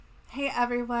Hey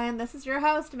everyone, this is your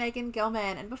host, Megan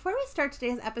Gilman. And before we start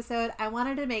today's episode, I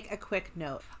wanted to make a quick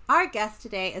note. Our guest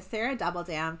today is Sarah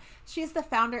Dubbeldam. She's the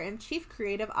founder and chief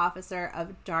creative officer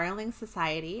of Darling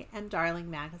Society and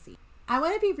Darling Magazine. I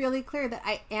want to be really clear that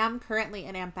I am currently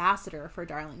an ambassador for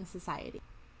Darling Society.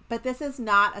 But this is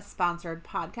not a sponsored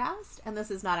podcast, and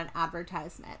this is not an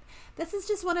advertisement. This is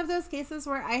just one of those cases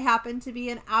where I happen to be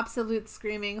an absolute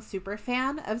screaming super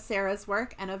fan of Sarah's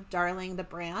work and of Darling the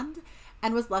brand,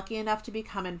 and was lucky enough to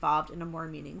become involved in a more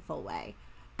meaningful way.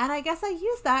 And I guess I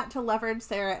used that to leverage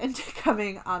Sarah into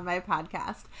coming on my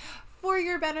podcast. For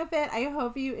your benefit, I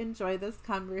hope you enjoy this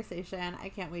conversation. I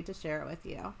can't wait to share it with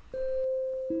you.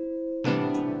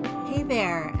 Hey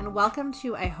there, and welcome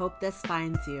to I Hope This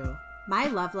Finds You, my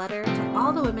love letter to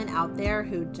all the women out there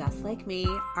who, just like me,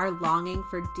 are longing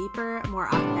for deeper, more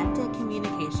authentic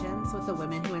communications with the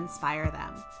women who inspire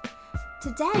them.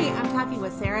 Today, I'm talking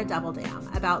with Sarah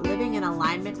Dubbeldam about living in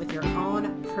alignment with your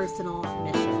own personal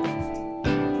mission.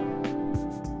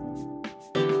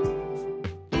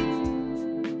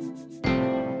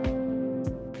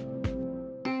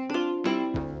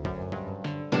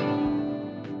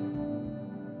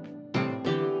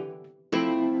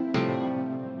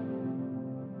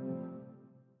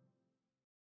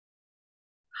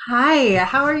 Hi,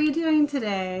 how are you doing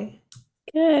today?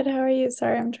 Good. How are you?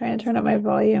 Sorry, I'm trying to turn up my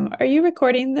volume. Are you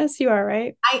recording this? You are,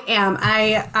 right? I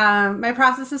am. My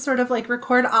process is sort of like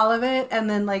record all of it and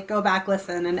then like go back,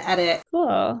 listen, and edit.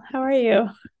 Cool. How are you?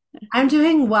 I'm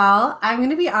doing well. I'm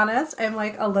going to be honest. I'm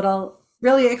like a little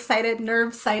really excited,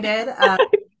 nerve-sighted.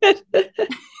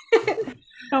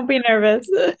 Don't be nervous.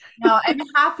 No, I'm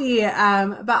happy,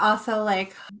 but also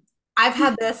like I've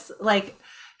had this like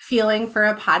feeling for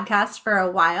a podcast for a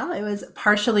while. It was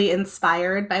partially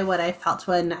inspired by what I felt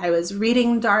when I was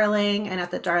reading Darling and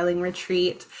at the Darling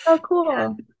retreat. Oh,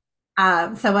 cool.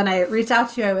 So when I reached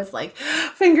out to you, I was like,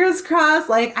 fingers crossed.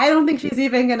 Like I don't think she's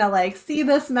even gonna like see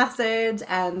this message,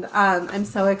 and I'm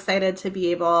so excited to be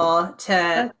able to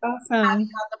have That's awesome. you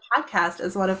on the podcast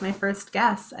as one of my first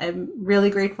guests. I'm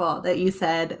really grateful that you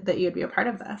said that you'd be a part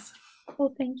of this.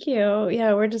 Well, thank you.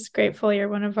 Yeah, we're just grateful you're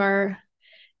one of our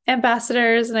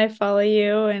ambassadors and I follow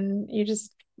you and you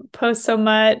just post so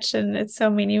much and it's so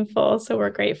meaningful. So we're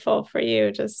grateful for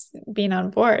you just being on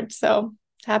board. So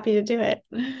happy to do it.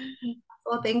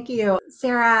 Well, thank you.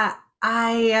 Sarah,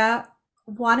 I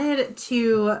wanted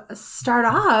to start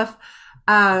off.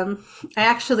 I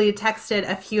actually texted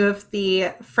a few of the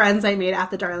friends I made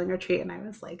at the Darling Retreat, and I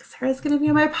was like, Sarah's going to be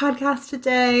on my podcast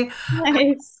today.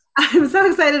 Nice. I'm so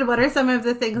excited. What are some of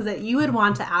the things that you would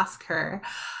want to ask her?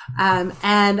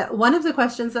 And one of the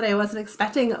questions that I wasn't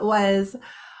expecting was,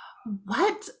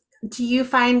 what do you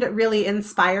find really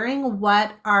inspiring?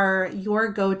 What are your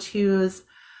go-tos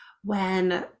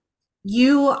when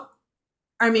you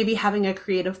are maybe having a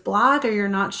creative block or you're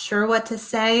not sure what to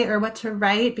say or what to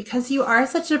write because you are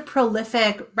such a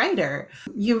prolific writer?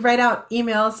 You write out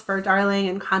emails for Darling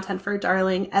and content for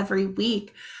Darling every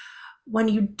week. When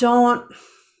you don't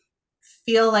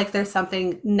feel like there's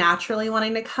something naturally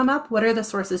wanting to come up, what are the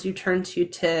sources you turn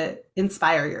to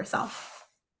inspire yourself?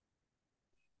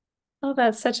 Oh,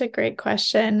 that's such a great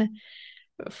question.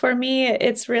 For me,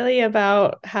 it's really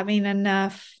about having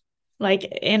enough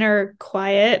like inner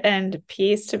quiet and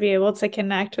peace to be able to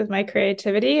connect with my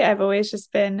creativity. I've always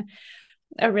just been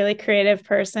a really creative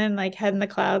person, like head in the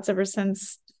clouds ever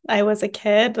since I was a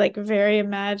kid, like very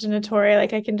imaginatory.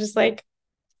 Like I can just like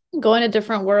go into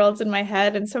different worlds in my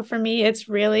head. And so for me, it's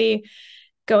really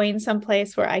going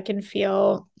someplace where I can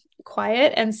feel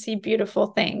quiet and see beautiful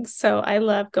things. So I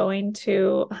love going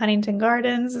to Huntington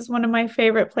Gardens is one of my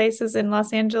favorite places in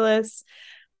Los Angeles.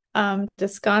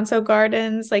 Descanso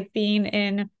Gardens, like being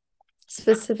in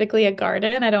specifically a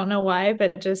garden. I don't know why,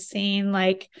 but just seeing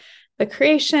like the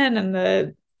creation and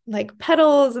the like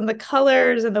petals and the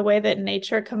colors and the way that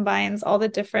nature combines all the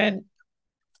different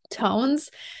tones.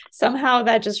 Somehow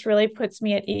that just really puts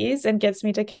me at ease and gets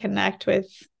me to connect with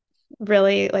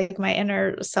really like my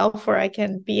inner self where I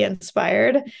can be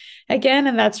inspired again.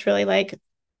 And that's really like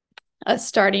a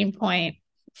starting point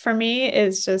for me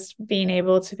is just being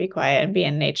able to be quiet and be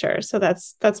in nature. So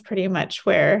that's pretty much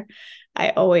where I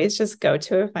always just go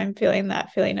to if I'm feeling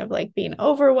that feeling of like being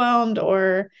overwhelmed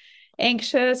or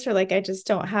anxious or like I just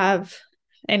don't have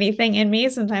anything in me.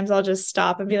 Sometimes I'll just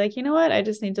stop and be like, you know what? I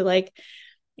just need to like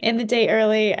in the day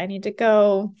early, I need to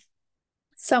go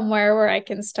somewhere where I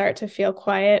can start to feel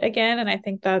quiet again. And I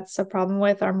think that's a problem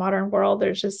with our modern world.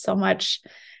 There's just so much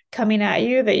coming at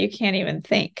you that you can't even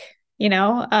think, you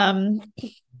know?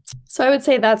 So I would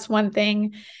say that's one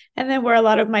thing. And then where a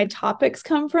lot of my topics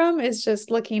come from is just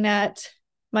looking at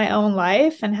my own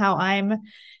life and how I'm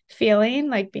feeling,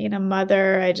 like being a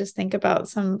mother. I just think about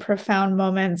some profound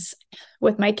moments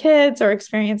with my kids or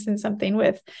experiencing something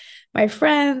with my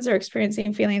friends or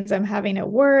experiencing feelings I'm having at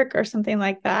work or something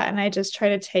like that. And I just try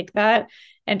to take that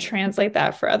and translate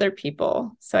that for other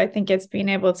people. So I think it's being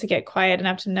able to get quiet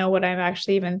enough to know what I'm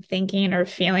actually even thinking or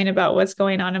feeling about what's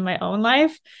going on in my own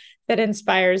life that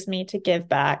inspires me to give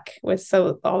back with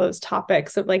all those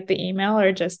topics of like the email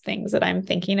or just things that I'm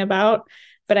thinking about,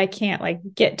 but I can't like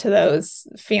get to those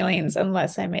feelings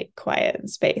unless I make quiet and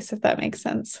space, if that makes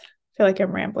sense. I feel like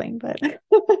I'm rambling, but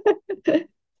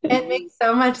It makes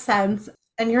so much sense.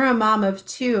 And you're a mom of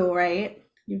two, right?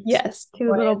 You have two yes,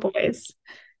 two little boys. boys.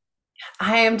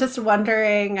 I am just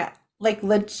wondering, like,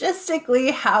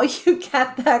 logistically, how you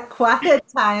get that quiet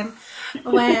time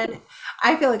when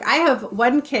I feel like I have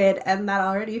one kid, and that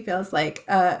already feels like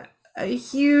a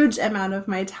huge amount of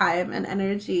my time and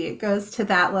energy goes to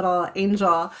that little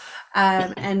angel.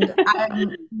 And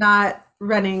I'm not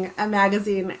running a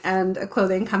magazine and a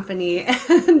clothing company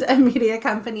and a media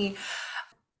company.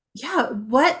 Yeah,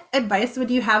 what advice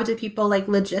would you have to people, like,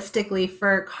 logistically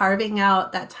for carving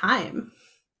out that time?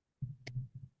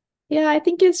 Yeah, I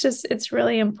think it's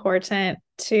really important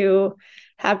to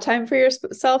have time for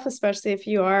yourself, especially if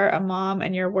you are a mom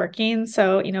and you're working.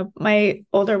 So, my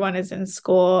older one is in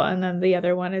school and then the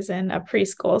other one is in a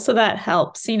preschool. So that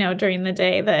helps, during the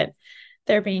day that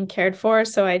they're being cared for.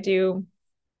 So I do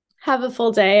have a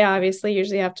full day. Obviously,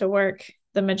 usually have to work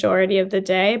the majority of the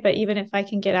day, but even if I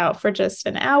can get out for just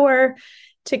an hour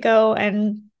to go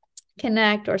and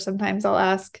connect, or sometimes I'll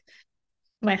ask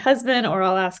my husband or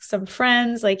I'll ask some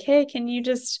friends, like, hey, can you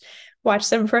just watch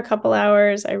them for a couple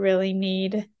hours? I really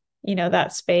need,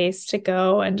 that space to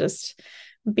go and just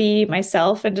be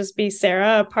myself and just be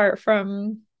Sarah, apart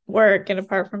from work and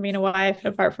apart from being a wife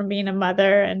and apart from being a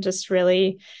mother, and just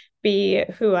really be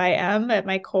who I am at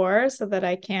my core so that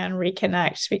I can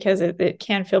reconnect, because it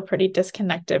can feel pretty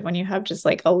disconnected when you have just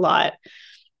like a lot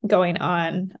going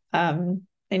on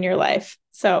in your life.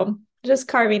 So just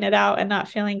carving it out and not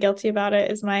feeling guilty about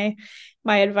it is my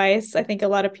advice. I think a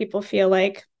lot of people feel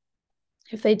like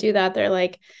if they do that, they're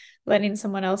like letting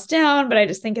someone else down, but I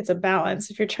just think it's a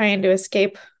balance. If you're trying to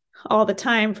escape all the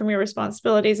time from your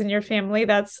responsibilities in your family,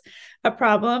 that's a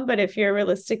problem. But if you're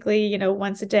realistically,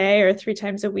 once a day or 3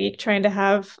 times a week trying to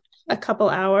have a couple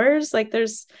hours, like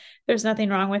there's nothing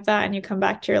wrong with that, and you come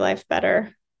back to your life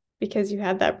better because you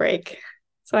had that break.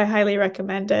 So I highly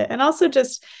recommend it. And also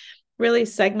just really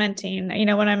segmenting,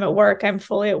 when I'm at work, I'm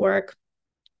fully at work.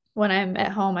 When I'm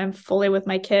at home, I'm fully with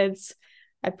my kids.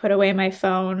 I put away my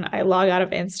phone. I log out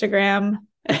of Instagram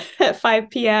at 5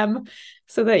 p.m.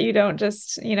 so that you don't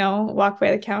just, walk by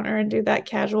the counter and do that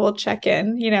casual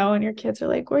check-in, and your kids are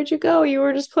like, where'd you go? You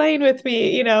were just playing with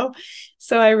me.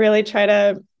 So I really try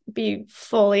to be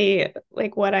fully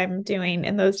like what I'm doing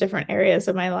in those different areas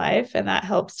of my life. And that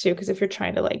helps too, because if you're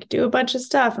trying to like do a bunch of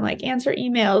stuff and like answer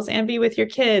emails and be with your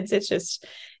kids,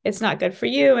 it's not good for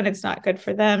you, and it's not good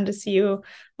for them to see you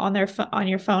on on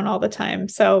your phone all the time.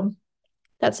 So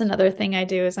that's another thing I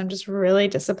do, is I'm just really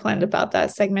disciplined about that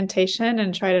segmentation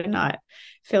and try to not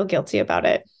feel guilty about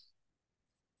it.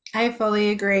 I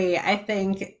fully agree. I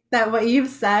think that what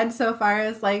you've said so far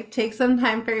is like take some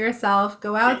time for yourself,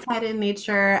 go outside in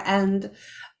nature, and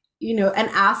and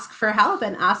ask for help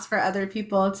and ask for other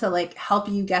people to like help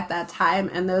you get that time.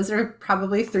 And those are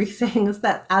probably three things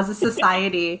that as a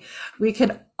society we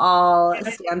could all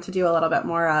stand to do a little bit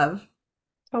more of.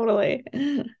 Totally.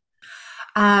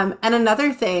 And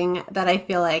another thing that I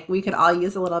feel like we could all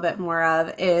use a little bit more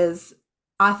of is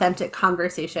authentic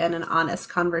conversation and honest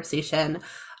conversation.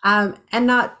 And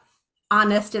not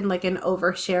honest in like an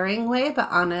oversharing way, but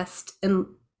honest in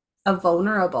a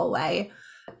vulnerable way.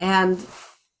 And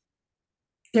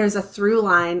there's a through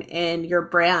line in your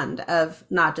brand of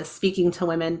not just speaking to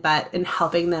women, but in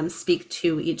helping them speak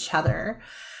to each other.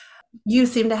 You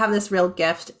seem to have this real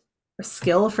gift or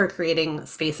skill for creating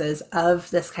spaces of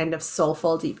this kind of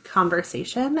soulful, deep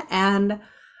conversation. And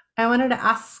I wanted to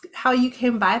ask how you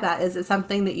came by that. Is it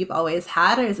something that you've always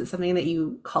had, or is it something that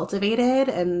you cultivated,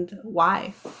 and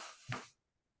why?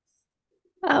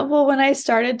 Well, when I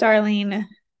started Darlene,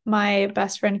 my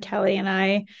best friend Kelly and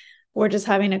I were just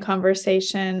having a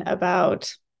conversation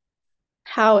about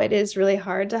how it is really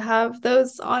hard to have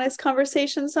those honest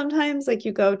conversations sometimes. Like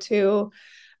you go to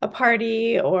a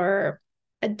party or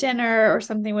a dinner or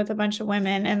something with a bunch of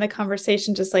women, and the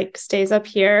conversation just like stays up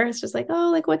here. It's just like, oh,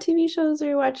 like what TV shows are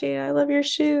you watching? I love your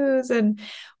shoes.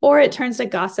 Or it turns to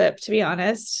gossip, to be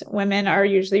honest. Women are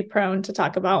usually prone to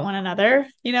talk about one another.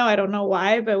 I don't know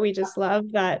why, but we just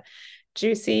love that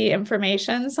juicy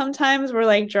information, sometimes we're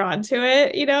like drawn to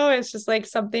it, it's just like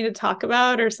something to talk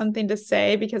about or something to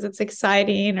say because it's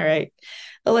exciting or it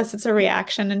elicits a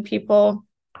reaction in people.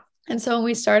 And so when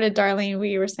we started Darlene,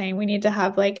 we were saying we need to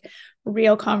have like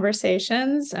real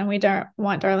conversations, and we don't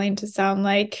want Darlene to sound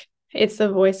like it's the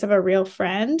voice of a real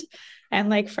friend and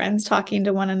like friends talking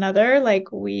to one another.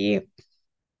 Like we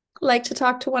like to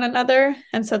talk to one another.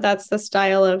 And so that's the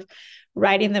style of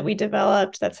writing that we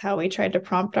developed. That's how we tried to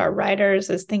prompt our writers,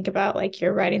 is think about like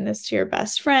you're writing this to your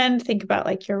best friend. Think about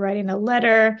like you're writing a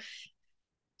letter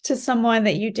to someone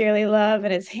that you dearly love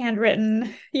and it's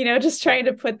handwritten, just trying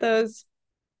to put those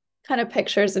kind of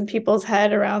pictures in people's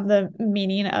head around the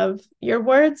meaning of your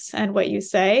words and what you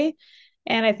say.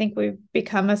 And I think we've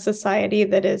become a society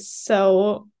that is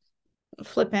so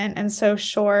flippant and so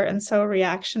short and so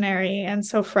reactionary and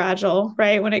so fragile,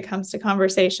 right? When it comes to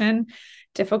conversation,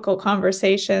 difficult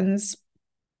conversations,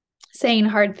 saying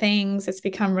hard things, it's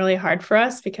become really hard for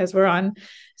us because we're on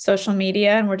social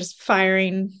media and we're just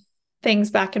firing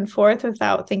things back and forth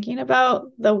without thinking about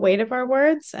the weight of our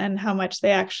words and how much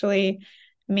they actually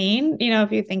mean.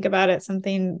 If you think about it,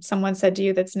 something someone said to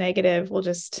you that's negative will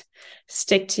just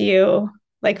stick to you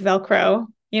like Velcro.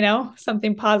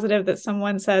 Something positive that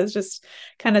someone says just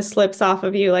kind of slips off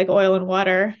of you like oil and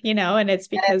water, and it's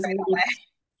because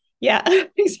yeah,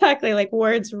 exactly. Like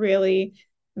words really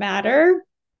matter.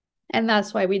 And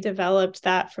that's why we developed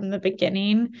that from the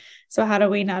beginning. So how do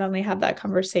we not only have that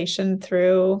conversation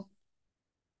through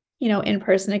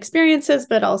in-person experiences,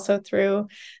 but also through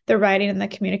the writing and the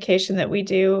communication that we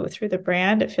do through the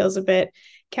brand? It feels a bit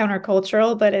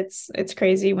countercultural, but it's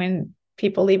crazy when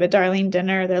people leave a Darlene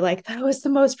dinner, they're like, that was the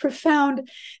most profound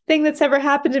thing that's ever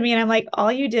happened to me. And I'm like,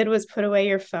 all you did was put away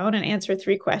your phone and answer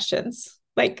 3 questions.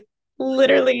 Like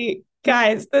literally,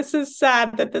 guys, this is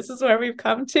sad that this is where we've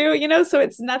come to, so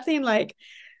it's nothing like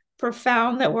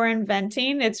profound that we're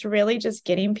inventing. It's really just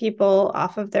getting people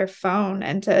off of their phone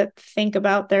and to think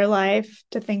about their life,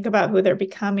 to think about who they're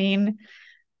becoming,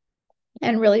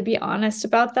 and really be honest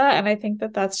about that. And I think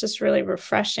that that's just really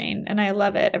refreshing. And I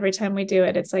love it. Every time we do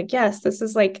it, it's like, yes, this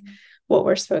is like what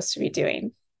we're supposed to be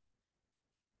doing.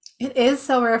 It is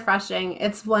so refreshing.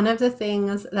 It's one of the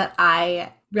things that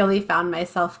I really found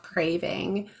myself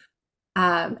craving,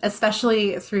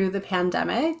 especially through the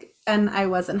pandemic. And I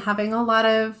wasn't having a lot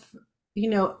of,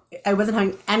 I wasn't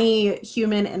having any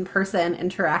human in person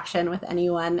interaction with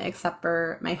anyone except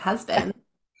for my husband.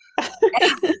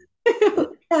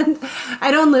 And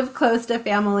I don't live close to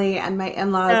family, and my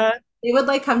in-laws, Yeah, they would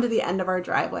like come to the end of our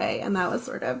driveway, and that was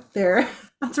sort of their,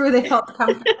 that's where they felt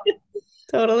comfortable.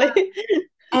 totally.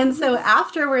 And so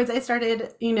afterwards, I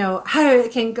started, I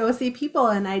can go see people,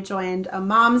 and I joined a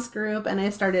mom's group, and I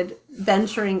started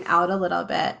venturing out a little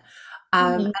bit.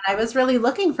 And I was really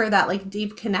looking for that like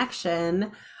deep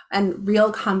connection and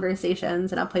real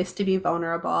conversations and a place to be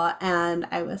vulnerable. And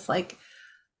I was like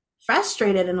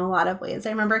frustrated in a lot of ways.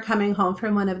 I remember coming home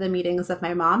from one of the meetings of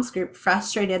my mom's group,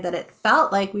 frustrated that it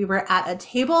felt like we were at a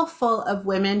table full of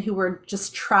women who were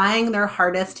just trying their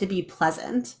hardest to be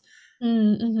pleasant.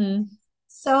 Mm-hmm.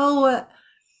 So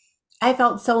I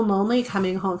felt so lonely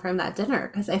coming home from that dinner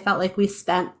because I felt like we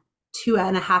spent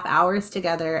 2.5 hours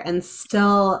together and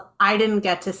still I didn't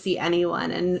get to see anyone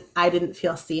and I didn't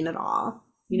feel seen at all,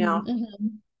 you know? Mm-hmm.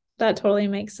 That totally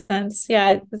makes sense.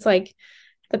 Yeah, it's like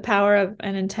the power of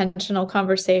an intentional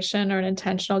conversation or an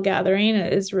intentional gathering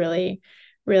is really,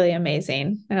 really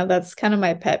amazing. I know that's kind of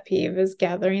my pet peeve, is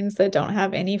gatherings that don't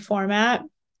have any format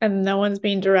and no one's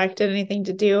being directed anything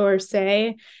to do or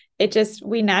say.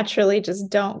 We naturally just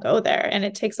don't go there. And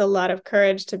it takes a lot of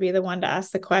courage to be the one to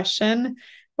ask the question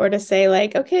or to say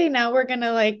like, okay, now we're going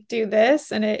to like do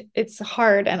this. And it's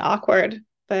hard and awkward,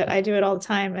 but I do it all the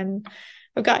time and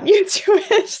I've gotten used to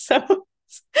it. So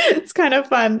it's kind of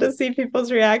fun to see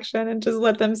people's reaction and just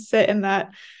let them sit in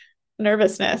that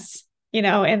nervousness,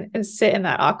 and sit in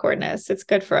that awkwardness. It's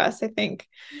good for us, I think.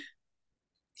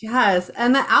 Yes.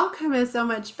 And the outcome is so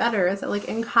much better. So like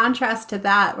in contrast to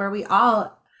that, where we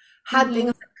all had things Mm-hmm.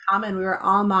 in common, we were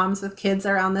all moms with kids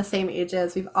around the same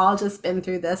ages. We've all just been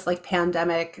through this like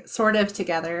pandemic sort of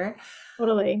together.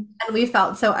 Totally. And we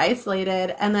felt so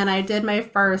isolated. And then I did my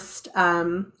first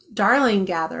Darling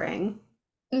gathering.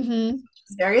 Mm-hmm.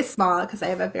 It's very small because I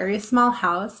have a very small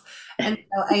house. And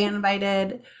so I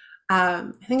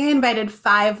think I invited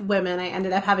 5 women. I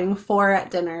ended up having 4 at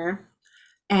dinner.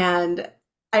 And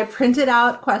I printed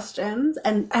out questions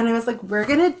and I was like, we're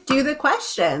gonna do the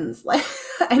questions. Like,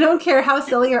 I don't care how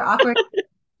silly or awkward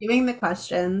doing the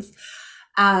questions.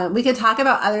 We could talk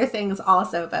about other things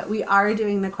also, but we are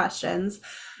doing the questions.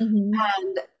 Mm-hmm.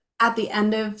 And at the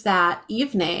end of that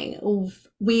evening,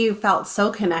 we felt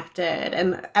so connected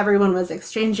and everyone was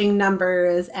exchanging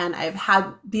numbers. And I've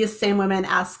had these same women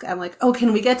ask, I'm like, oh,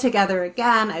 can we get together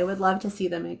again? I would love to see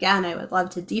them again. I would love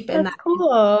to deepen That's that.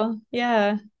 cool.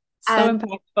 Yeah. So And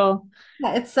impactful.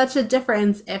 yeah, it's such a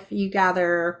difference if you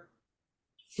gather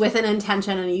with an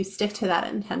intention and you stick to that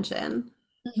intention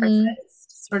Hmm. versus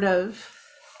sort of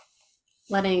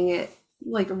letting it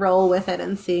like roll with it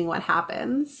and seeing what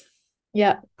happens.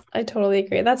 Yeah, I totally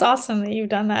agree. That's awesome that you've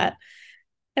done that.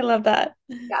 I love that.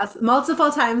 Yes,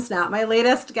 multiple times now. My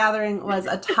latest gathering was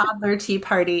a toddler tea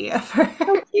party for,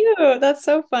 So cute. That's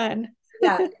so fun.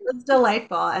 yeah, it was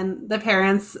delightful. And the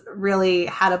parents really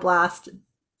had a blast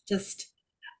just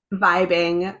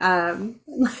vibing,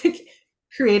 like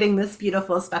creating this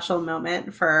beautiful special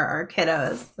moment for our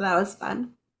kiddos. So that was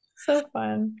fun. So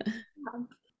fun.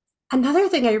 Another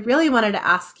thing I really wanted to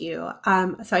ask you,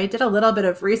 so I did a little bit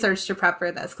of research to prep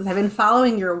for this because I've been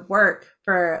following your work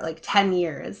for like 10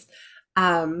 years,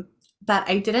 but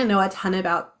I didn't know a ton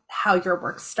about how your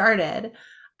work started.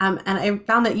 And I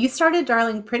found that you started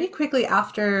Darling pretty quickly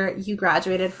after you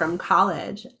graduated from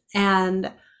college.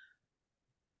 And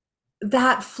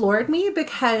that floored me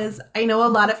because I know a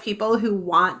lot of people who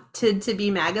wanted to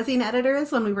be magazine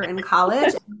editors when we were in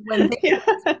college. And when Yeah.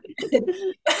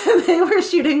 they were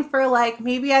shooting for like,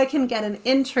 maybe I can get an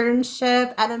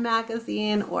internship at a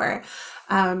magazine, or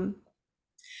um,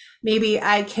 maybe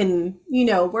I can,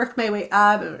 work my way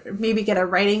up, or maybe get a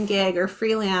writing gig or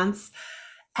freelance.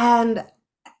 And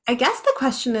I guess the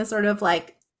question is sort of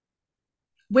like,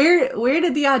 where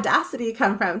did the audacity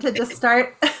come from to just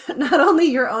start not only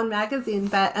your own magazine,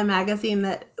 but a magazine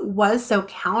that was so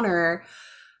counter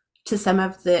to some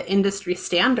of the industry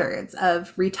standards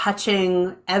of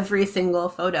retouching every single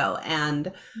photo?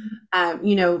 And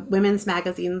women's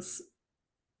magazines,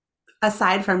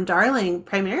 aside from Darling,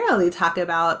 primarily talk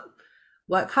about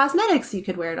what cosmetics you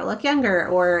could wear to look younger,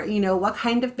 or what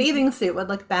kind of bathing suit would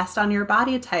look best on your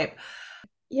body type.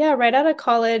 Yeah, right out of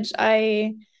college,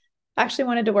 I actually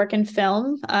wanted to work in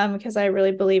film because I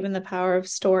really believe in the power of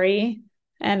story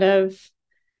and of,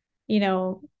 you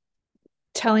know,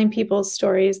 telling people's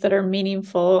stories that are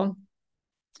meaningful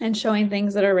and showing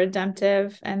things that are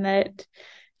redemptive and that,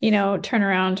 turn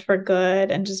around for good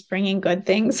and just bringing good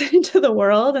things into the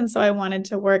world. And so I wanted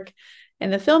to work in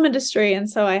the film industry. And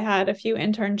so I had a few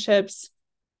internships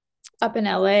up in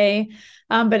LA.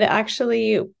 But it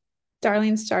actually,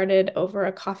 Darlene started over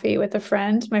a coffee with a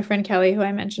friend, my friend Kelly, who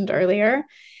I mentioned earlier.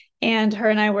 And her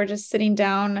and I were just sitting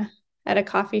down at a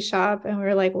coffee shop and we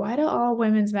were like, why do all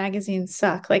women's magazines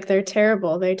suck? Like they're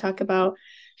terrible. They talk about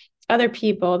other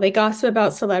people, they gossip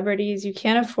about celebrities. You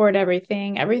can't afford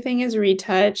everything. Everything is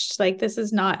retouched. Like this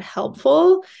is not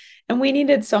helpful. And we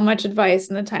needed so much advice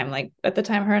in the time. Like at the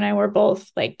time, her and I were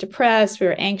both like depressed. We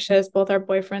were anxious. Both our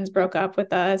boyfriends broke up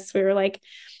with us. We were like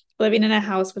living in a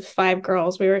house with 5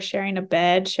 girls. We were sharing a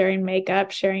bed, sharing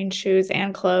makeup, sharing shoes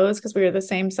and clothes because we were the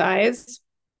same size.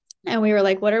 And we were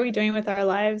like, what are we doing with our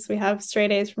lives? We have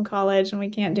straight A's from college and we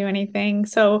can't do anything.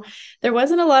 So there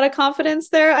wasn't a lot of confidence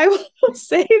there. I will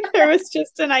say there was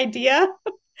just an idea.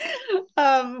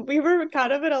 We were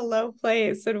kind of in a low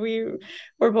place and we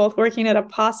were both working at a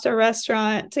pasta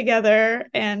restaurant together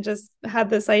and just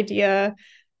had this idea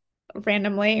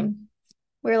randomly.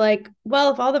 We're like,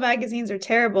 well, if all the magazines are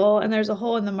terrible and there's a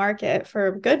hole in the market for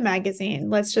a good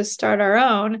magazine, let's just start our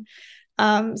own.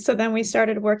 So then we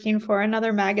started working for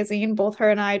another magazine, both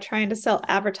her and I, trying to sell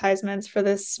advertisements for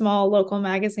this small local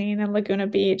magazine in Laguna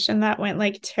Beach. And that went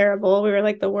like terrible. We were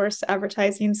like the worst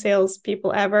advertising sales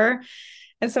people ever.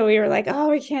 And so we were like, oh,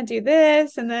 we can't do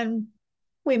this. And then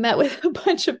we met with a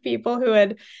bunch of people who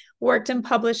had worked in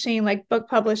publishing, like book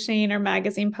publishing or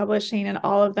magazine publishing. And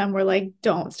all of them were like,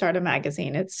 don't start a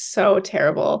magazine. It's so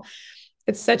terrible.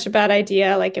 It's such a bad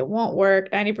idea. Like it won't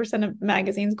work. 90% of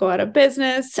magazines go out of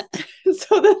business.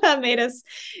 So that made us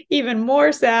even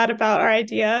more sad about our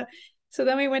idea. So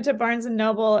then we went to Barnes and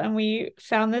Noble and we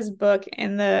found this book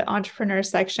in the entrepreneur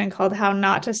section called How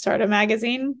Not to Start a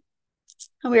Magazine.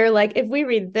 And we were like, if we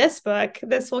read this book,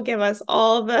 this will give us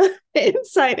all the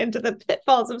insight into the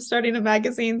pitfalls of starting a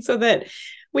magazine so that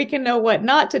we can know what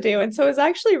not to do. And so it was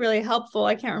actually really helpful.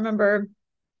 I can't remember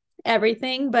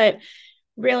everything, but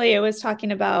really it was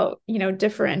talking about,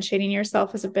 differentiating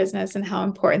yourself as a business and how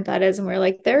important that is. And we're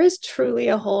like, there is truly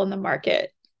a hole in the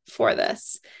market for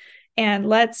this. And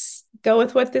let's go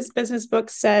with what this business book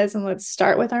says. And let's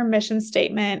start with our mission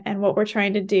statement and what we're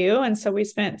trying to do. And so we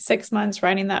spent 6 months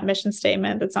writing that mission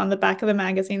statement that's on the back of the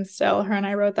magazine still. Her and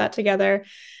I wrote that together.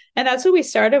 And that's what we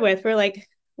started with. We're like,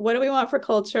 what do we want for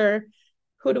culture?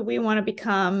 Who do we want to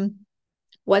become?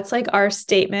 what's like our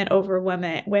statement over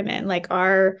women, like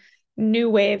our new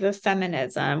wave of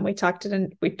feminism. We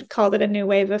called it a new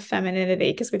wave of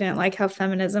femininity because we didn't like how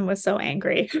feminism was so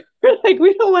angry. We're like,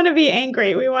 we don't want to be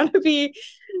angry. We want to be,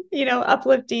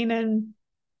 uplifting and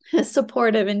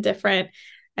supportive and different.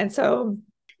 And so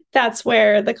that's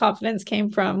where the confidence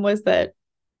came from, was that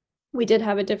we did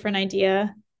have a different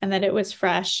idea and that it was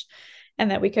fresh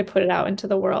and that we could put it out into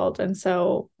the world. And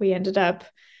so we ended up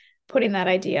putting that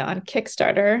idea on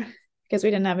Kickstarter because we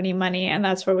didn't have any money. And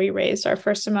that's where we raised our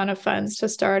first amount of funds to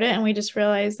start it. And we just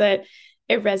realized that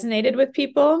it resonated with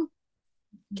people.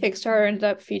 Kickstarter ended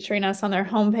up featuring us on their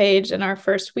homepage in our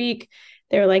first week.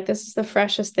 They were like, this is the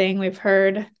freshest thing we've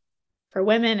heard for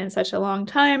women in such a long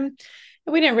time.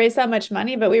 And we didn't raise that much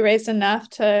money, but we raised enough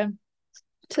to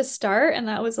start. And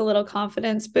that was a little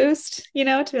confidence boost,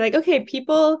 to be like, okay,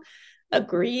 people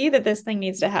agree that this thing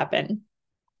needs to happen.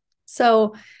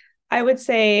 So I would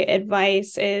say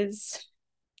advice is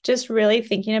just really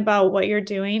thinking about what you're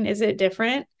doing. Is it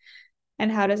different?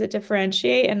 And how does it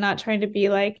differentiate? And not trying to be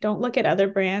like, don't look at other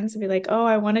brands and be like, oh,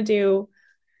 I want to do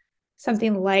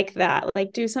something like that.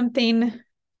 Like, do something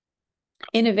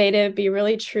innovative, be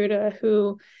really true to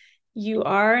who you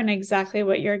are and exactly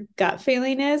what your gut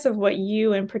feeling is of what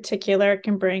you in particular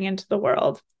can bring into the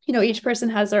world. Each person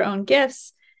has their own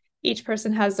gifts. Each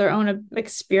person has their own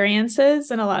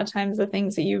experiences. And a lot of times the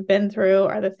things that you've been through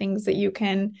are the things that you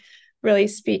can really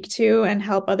speak to and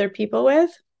help other people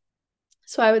with.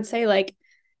 So I would say, like,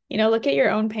 look at your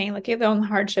own pain, look at the own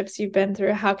hardships you've been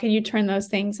through. How can you turn those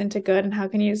things into good, and how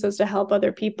can you use those to help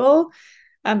other people?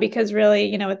 Because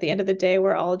really, at the end of the day,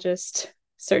 we're all just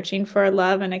searching for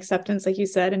love and acceptance, like you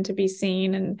said, and to be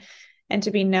seen and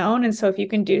to be known. And so if you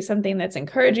can do something that's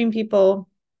encouraging people,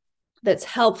 that's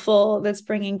helpful, that's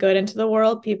bringing good into the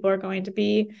world, people are going to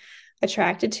be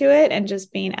attracted to it. And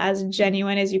just being as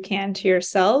genuine as you can to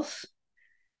yourself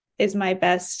is my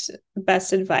best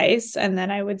advice. And then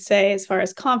I would say, as far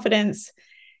as confidence,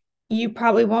 you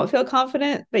probably won't feel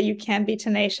confident, but you can be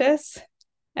tenacious.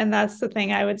 And that's the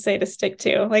thing I would say to stick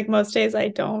to. Like, most days I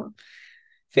don't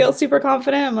feel super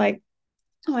confident. I'm like,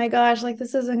 oh my gosh, like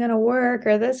this isn't going to work,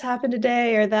 or this happened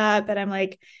today or that. But I'm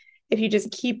like, if you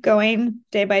just keep going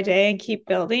day by day and keep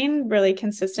building really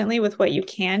consistently with what you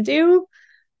can do,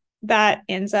 that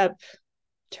ends up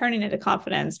turning into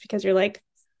confidence, because you're like,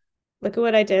 look at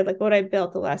what I did, like what I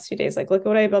built the last few days, like look at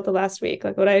what I built the last week,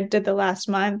 like what I did the last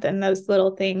month. And those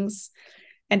little things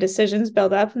and decisions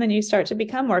build up, and then you start to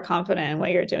become more confident in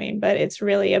what you're doing. But it's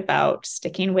really about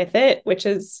sticking with it, which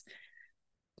is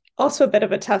also a bit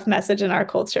of a tough message in our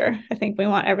culture. I think we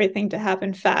want everything to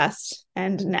happen fast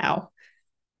and now.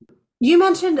 You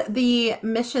mentioned the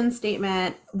mission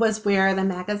statement was where the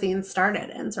magazine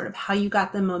started, and sort of how you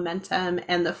got the momentum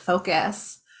and the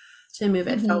focus to move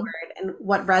it forward, and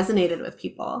what resonated with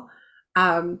people.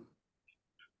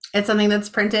 It's something that's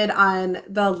printed on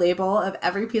the label of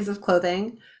every piece of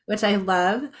clothing, which I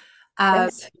love.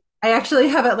 Yes. I actually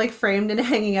have it like framed and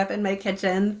hanging up in my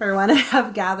kitchen for when I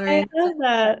have gatherings. I love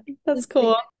that. That's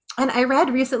cool. And I read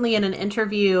recently in an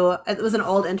interview, it was an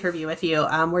old interview with you,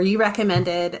 where you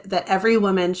recommended that every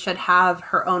woman should have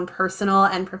her own personal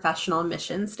and professional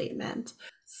mission statement.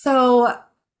 So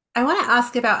I want to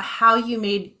ask about how you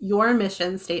made your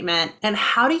mission statement, and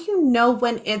how do you know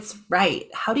when it's right?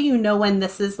 How do you know when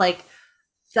this is like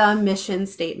the mission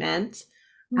statement?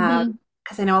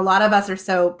 Because I know a lot of us are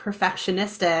so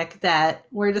perfectionistic that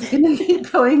we're just going to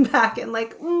keep going back and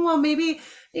like, well, maybe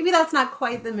that's not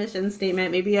quite the mission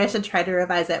statement. Maybe I should try to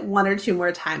revise it one or two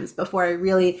more times before I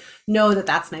really know that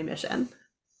that's my mission.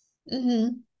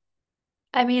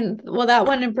 I mean, well, that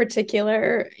one in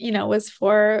particular, was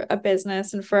for a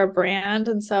business and for a brand.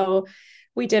 And so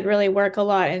we did really work a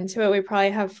lot into it. We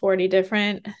probably have 40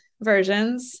 different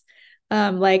versions.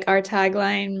 Like our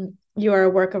tagline, "You are a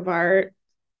work of art,"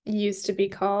 used to be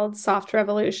called Soft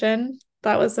Revolution.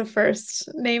 That was the first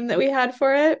name that we had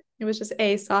for it. It was just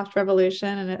a Soft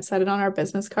Revolution, and it said it on our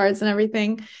business cards and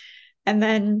everything. And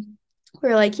then we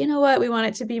were like, you know what? We want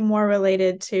it to be more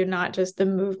related to not just the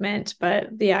movement,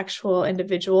 but the actual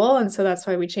individual. And so that's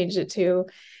why we changed it to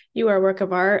 "You are a work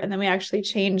of art." And then we actually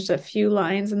changed a few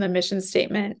lines in the mission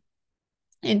statement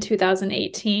in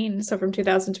 2018. So from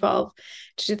 2012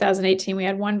 to 2018, we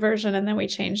had one version, and then we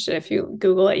changed it. If you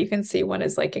Google it, you can see one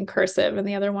is like in cursive and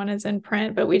the other one is in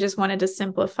print. But we just wanted to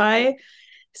simplify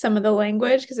some of the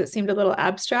language because it seemed a little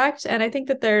abstract. And I think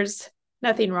that there's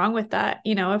nothing wrong with that.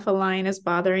 If a line is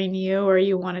bothering you or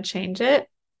you want to change it,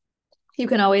 you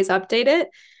can always update it.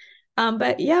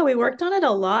 But yeah, we worked on it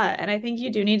a lot. And I think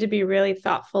you do need to be really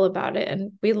thoughtful about it.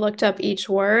 And we looked up each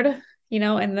word,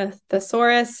 in the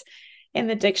thesaurus, in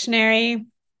the dictionary.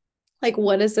 like,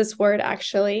 what does this word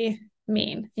actually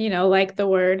mean? Like the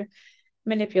word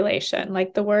manipulation,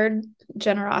 like the word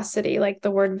generosity, like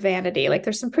the word vanity. Like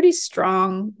there's some pretty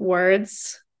strong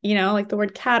words, like the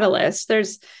word catalyst.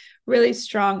 There's really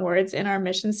strong words in our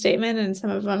mission statement, and some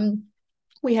of them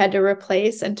we had to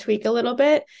replace and tweak a little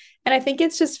bit. And I think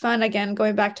it's just fun, again,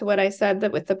 going back to what I said,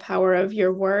 that with the power of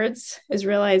your words is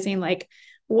realizing like,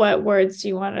 what words do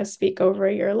you want to speak over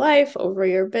your life, over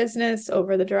your business,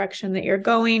 over the direction that you're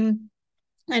going,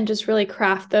 and just really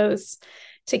craft those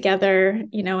together,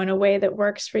 in a way that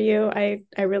works for you. I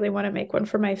really want to make one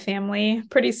for my family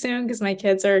pretty soon, because my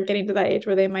kids are getting to that age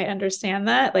where they might understand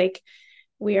that. Like,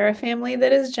 we are a family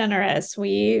that is generous.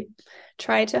 We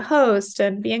try to host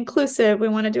and be inclusive. We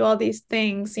want to do all these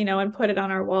things, and put it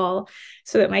on our wall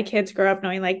so that my kids grow up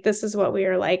knowing like, this is what we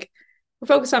are like. We're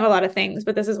focused on a lot of things,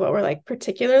 but this is what we're like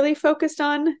particularly focused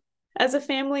on as a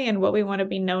family and what we want to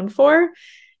be known for.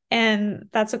 And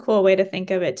that's a cool way to think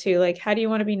of it too. Like, how do you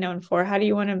want to be known for? How do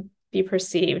you want to be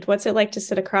perceived? What's it like to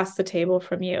sit across the table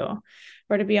from you,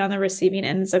 or to be on the receiving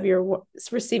end of your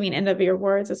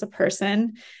words as a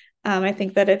person? I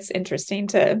think that it's interesting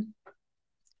to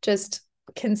just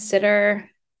consider,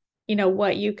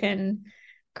 what you can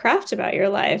craft about your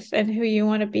life and who you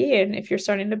want to be. And if you're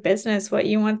starting a business, what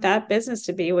you want that business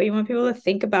to be, what you want people to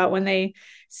think about when they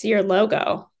see your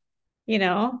logo. They're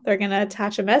going to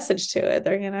attach a message to it.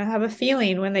 They're going to have a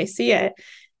feeling when they see it.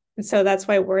 And so that's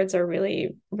why words are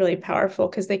really, really powerful,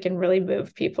 because they can really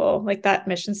move people. Like, that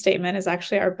mission statement is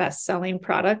actually our best selling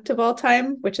product of all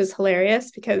time, which is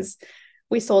hilarious because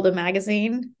we sold a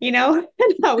magazine, and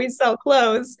now we sell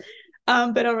clothes.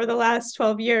 But over the last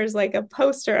 12 years, like, a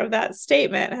poster of that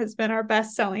statement has been our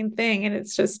best selling thing. And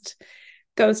it's just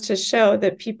goes to show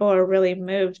that people are really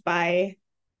moved by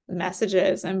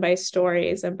messages and by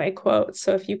stories and by quotes.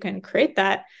 So if you can create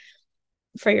that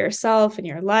for yourself and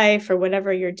your life or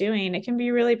whatever you're doing, it can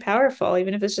be really powerful,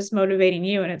 even if it's just motivating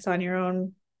you and it's on your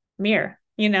own mirror.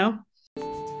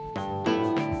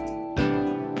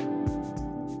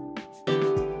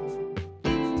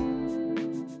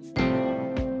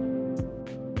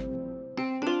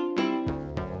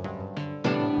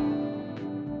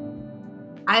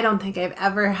 I don't think I've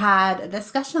ever had a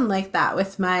discussion like that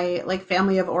with my like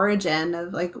family of origin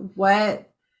of like what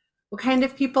kind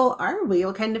of people are we?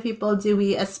 What kind of people do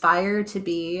we aspire to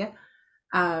be?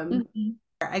 Um, Mm-hmm.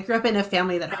 I grew up in a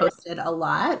family that hosted a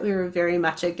lot. We were very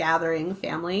much a gathering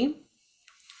family.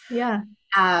 Yeah.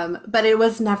 But it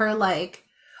was never like,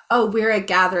 oh, we're a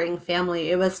gathering family.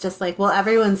 It was just like, well,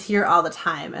 everyone's here all the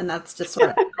time, and that's just sort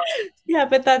of Yeah,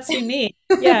 but that's unique.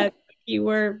 Yeah, you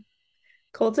were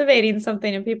cultivating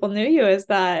something and people knew you as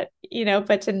that,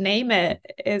 but to name it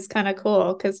is kind of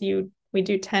cool, because we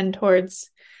do tend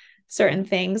towards certain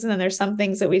things, and then there's some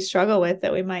things that we struggle with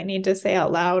that we might need to say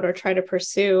out loud or try to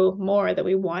pursue more, that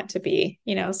we want to be.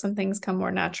 Some things come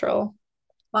more natural.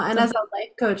 well, and as Something. a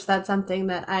life coach, that's something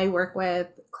that I work with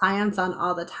clients on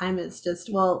all the time is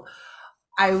just, well,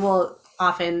 I will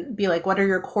often be like, what are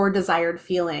your core desired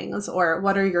feelings or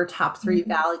what are your top three Mhm.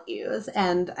 values?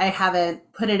 And I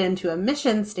haven't put it into a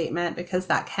mission statement because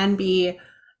that can be,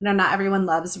 not everyone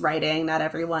loves writing, not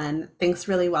everyone thinks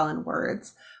really well in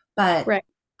words, but Right.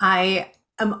 I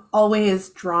am always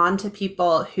drawn to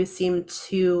people who seem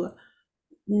to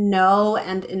know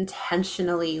and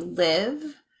intentionally live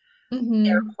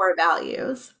their Hmm. core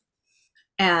values.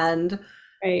 And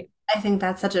Right. I think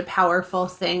that's such a powerful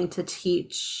thing to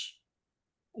teach,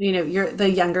 you're the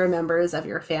younger members of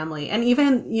your family and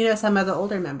even, some of the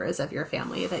older members of your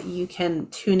family that you can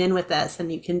tune in with this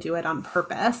and you can do it on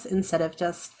purpose instead of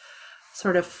just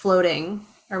sort of floating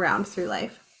around through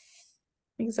life.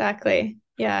 Exactly.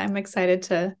 Yeah, I'm excited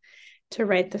to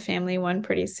write the family one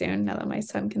pretty soon, now that my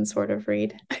son can sort of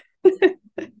read.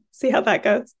 See how that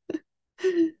goes.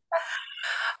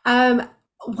 Um,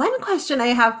 One question I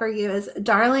have for you is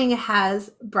Darling has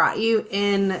brought you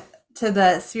in to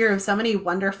the sphere of so many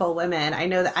wonderful women. I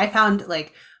know that I found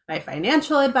like my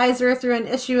financial advisor through an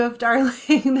issue of Darling.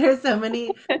 There's so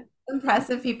many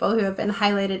impressive people who have been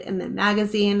highlighted in the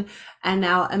magazine and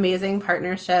now amazing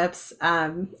partnerships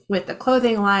with the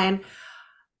clothing line.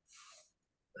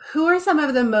 Who are some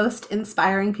of the most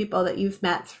inspiring people that you've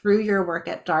met through your work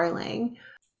at Darling?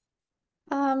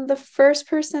 The first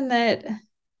person that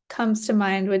comes to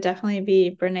mind would definitely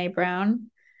be Brene Brown.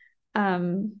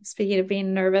 Speaking of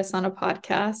being nervous on a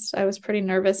podcast, I was pretty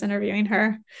nervous interviewing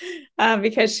her,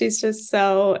 because she's just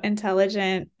so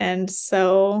intelligent and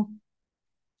so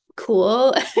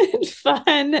cool and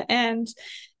fun and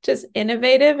just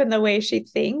innovative in the way she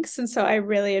thinks. And so I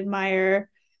really admire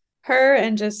her,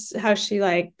 and just how she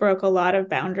like broke a lot of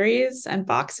boundaries and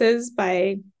boxes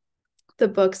by the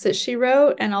books that she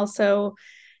wrote, and also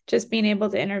just being able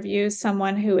to interview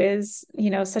someone who is,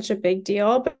 such a big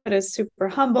deal, but is super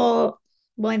humble,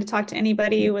 willing to talk to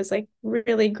anybody, was like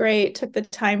really great, took the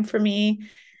time for me.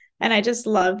 And I just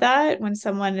love that when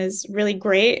someone is really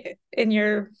great in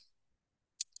your,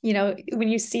 when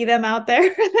you see them out there,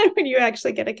 and then when you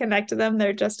actually get to connect to them,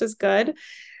 they're just as good.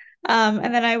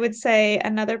 And then I would say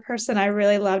another person I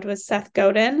really loved was Seth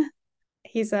Godin.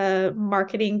 He's a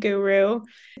marketing guru.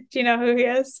 Do you know who he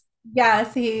is?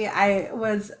 Yes, I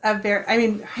was I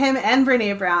mean, him and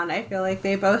Brene Brown, I feel like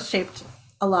they both shaped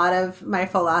a lot of my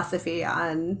philosophy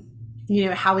on,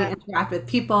 how we Yeah. interact with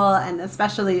people. And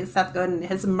especially Seth Godin,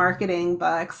 his marketing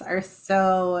books are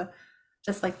so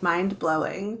just like mind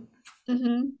blowing.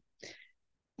 Mm-hmm.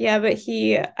 Yeah, but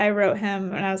I wrote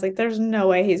him and I was like, there's no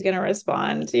way he's going to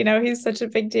respond. He's such a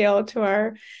big deal to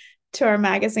our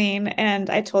magazine. And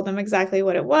I told them exactly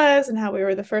what it was and how we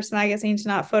were the first magazine to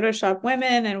not Photoshop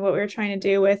women and what we were trying to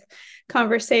do with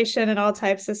conversation and all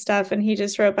types of stuff. And he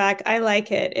just wrote back, I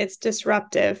like it. It's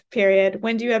disruptive, period.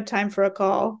 When do you have time for a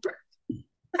call?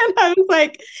 And I was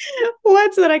like,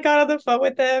 what? So then I got on the phone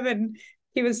with him and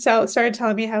he started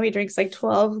telling me how he drinks like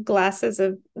 12 glasses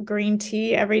of green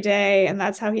tea every day. And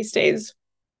that's how he stays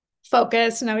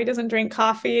focused. Now he doesn't drink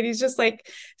coffee and he's just like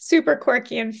super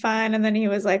quirky and fun. And then he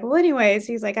was like, well, anyways,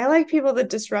 he's like, I like people that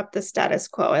disrupt the status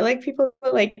quo. I like people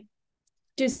that like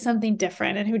do something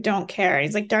different and who don't care.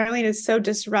 He's like, Darlene is so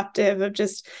disruptive of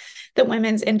just the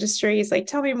women's industry. He's like,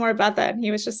 tell me more about that. And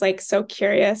he was just like so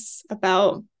curious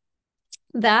about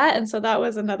that. And so that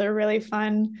was another really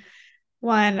fun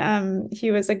one.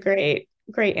 He was a great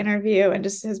interview and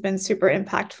just has been super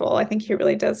impactful. I think he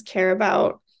really does care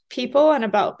about people and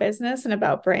about business and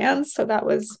about brands. So that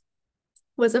was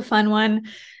a fun one.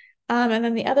 And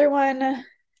then the other one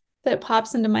that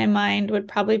pops into my mind would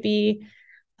probably be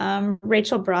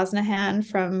Rachel Brosnahan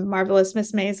from Marvelous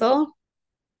Miss Maisel.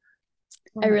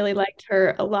 I really liked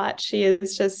her a lot. She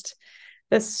is just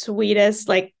the sweetest,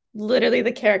 like literally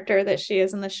the character that she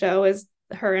is in the show is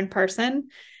her in person,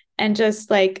 and just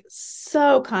like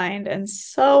so kind and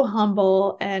so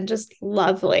humble and just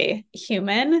lovely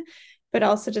human, but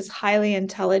also just highly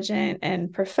intelligent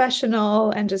and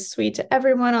professional and just sweet to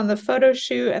everyone on the photo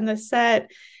shoot and the set.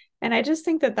 And I just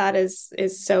think that that is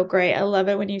so great. I love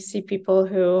it when you see people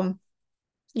who,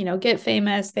 get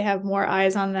famous, they have more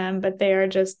eyes on them, but they are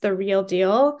just the real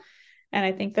deal. And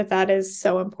I think that that is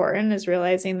so important, is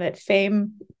realizing that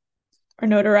fame or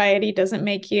notoriety doesn't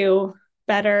make you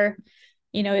better.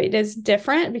 It is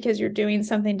different because you're doing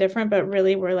something different, but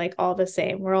really we're like all the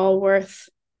same. We're all worth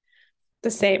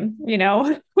the same,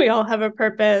 we all have a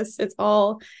purpose. It's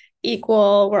all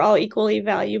equal. We're all equally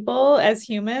valuable as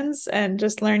humans. And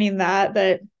just learning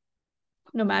that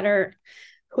no matter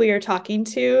who you're talking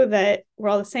to, that we're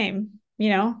all the same,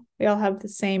 we all have the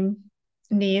same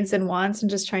needs and wants, and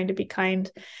just trying to be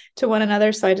kind to one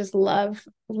another. So I just love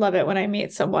it when I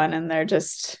meet someone and they're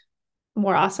just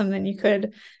more awesome than you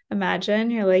could imagine.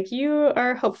 You're like, you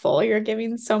are hopeful. You're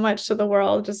giving so much to the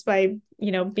world just by,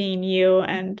 being you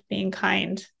and being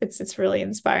kind. It's really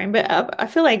inspiring. But I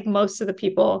feel like most of the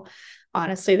people,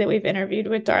 honestly, that we've interviewed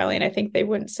with Darlene, I think they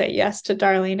wouldn't say yes to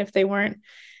Darlene if they weren't,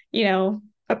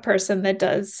 a person that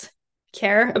does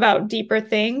care about deeper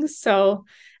things. So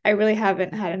I really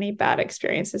haven't had any bad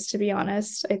experiences, to be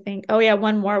honest. I think, oh yeah,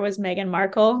 one more was Meghan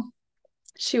Markle.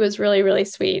 She was really, really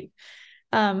sweet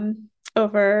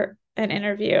over an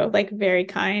interview, like very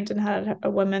kind, and had a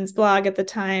women's blog at the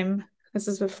time. This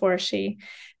is before she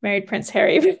married Prince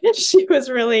Harry. She was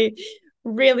really,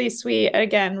 really sweet.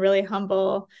 Again, really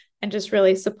humble and just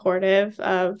really supportive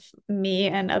of me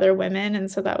and other women. And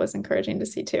so that was encouraging to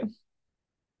see too.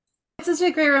 It's such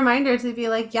a great reminder to be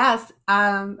like, yes,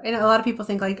 I know a lot of people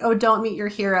think like, oh, don't meet your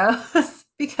heroes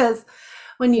because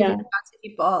when you reach Yeah. out to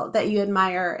people that you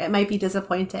admire, it might be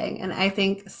disappointing. And I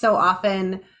think so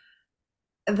often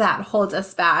that holds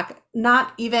us back,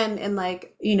 not even in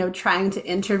like, trying to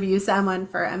interview someone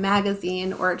for a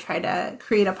magazine or try to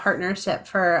create a partnership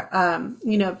for,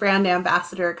 brand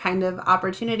ambassador kind of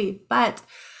opportunity, but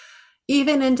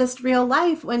even in just real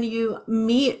life, when you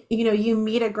meet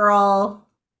a girl,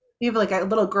 you have like a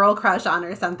little girl crush on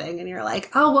or something, and you're like,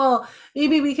 oh, well,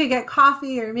 maybe we could get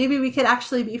coffee or maybe we could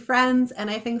actually be friends. And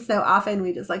I think so often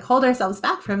we just like hold ourselves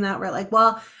back from that. We're like,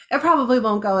 well, it probably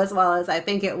won't go as well as I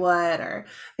think it would, or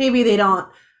maybe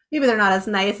maybe they're not as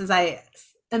nice as I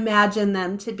imagine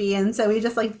them to be. And so we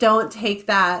just like don't take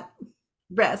that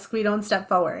risk. We don't step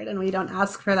forward and we don't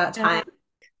ask for that Yeah. time.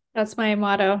 That's my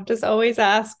motto. Just always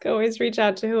ask, always reach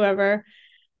out to whoever.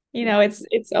 Yeah.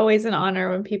 It's always an honor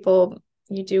when people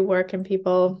you do work and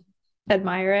people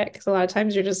admire it, because a lot of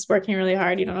times you're just working really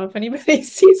hard. You don't know if anybody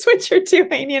sees what you're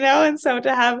doing, and so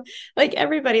to have, like,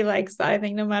 everybody likes that. I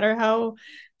think no matter how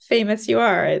famous you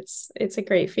are, it's a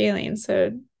great feeling.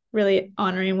 So really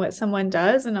honoring what someone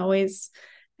does and always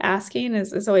asking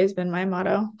has always been my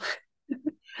motto.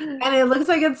 And it looks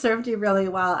like it served you really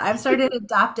well. I've started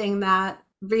adopting that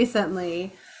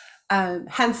recently,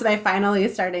 hence my finally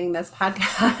starting this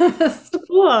podcast.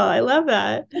 Cool. I love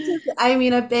that. Which is, I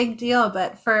mean, a big deal,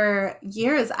 but for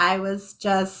years I was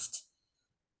just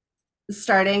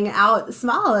starting out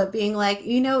small at being like,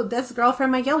 this girl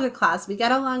from my yoga class, we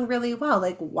get along really well.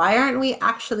 Like, why aren't we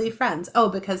actually friends? Oh,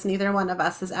 because neither one of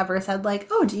us has ever said, like,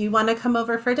 oh, do you want to come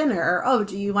over for dinner? Or, oh,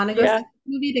 do you want to go see Yeah, a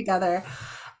movie together?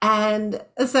 And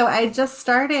so I just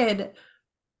started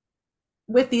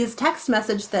with these text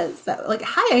message that like,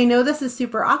 hi, I know this is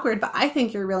super awkward, but I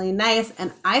think you're really nice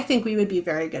and I think we would be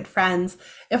very good friends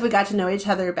if we got to know each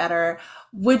other better.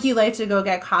 Would you like to go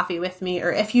get coffee with me?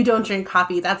 Or if you don't drink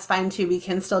coffee, that's fine too, we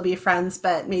can still be friends,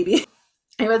 but maybe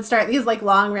I would start these like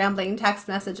long rambling text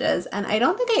messages, and I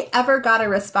don't think I ever got a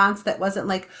response that wasn't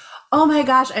like, oh my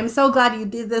gosh, I'm so glad you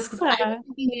did this, because I was yeah.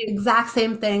 thinking the exact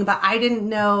same thing, but I didn't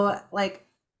know, like,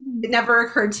 it never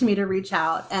occurred to me to reach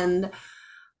out. And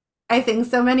I think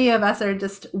so many of us are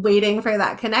just waiting for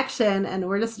that connection, and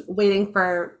we're just waiting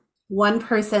for one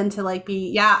person to like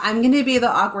be, yeah, I'm going to be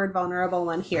the awkward, vulnerable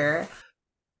one here.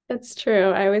 That's true.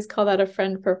 I always call that a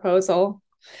friend proposal.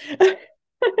 I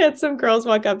had some girls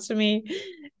walk up to me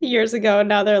years ago, and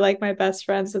now they're like my best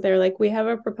friends. So they were like, we have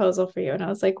a proposal for you. And I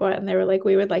was like, what? And they were like,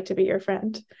 we would like to be your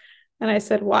friend. And I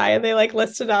said, why? And they like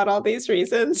listed out all these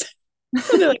reasons.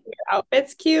 And they're like, your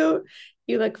outfit's cute.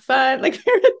 You look fun. Like,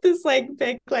 we are at this like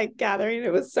big like gathering.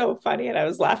 It was so funny. And I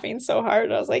was laughing so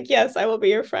hard. I was like, yes, I will be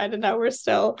your friend. And now we're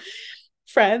still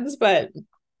friends, but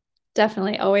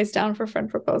definitely always down for friend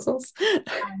proposals.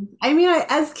 I mean,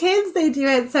 as kids, they do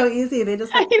it so easy. They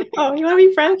just I like, know. You want to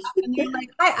be friends? and they're like,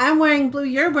 hi, I'm wearing blue,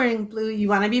 you're wearing blue. You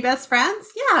want to be best friends?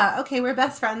 Yeah, okay, we're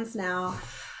best friends now.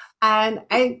 And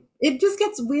it just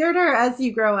gets weirder as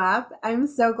you grow up. I'm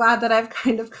so glad that I've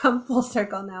kind of come full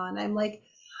circle now, and I'm like,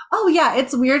 oh yeah,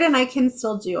 it's weird and I can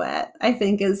still do it, I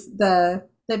think is the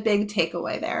big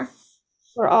takeaway there.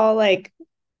 We're all like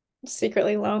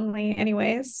secretly lonely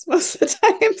anyways most of the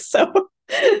time, so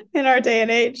in our day and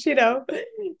age,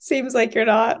 seems like you're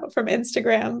not from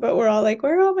Instagram, but we're all like,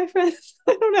 where are all my friends?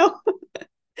 I don't know.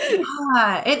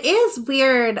 Yeah, it is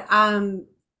weird,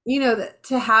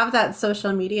 to have that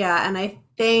social media. And I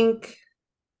think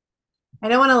I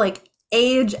don't want to like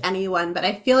age anyone, but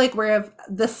I feel like we're of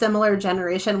the similar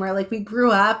generation where like we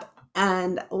grew up,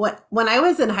 and when I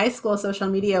was in high school, social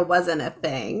media wasn't a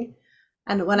thing.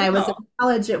 And when I was in No.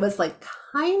 college, it was like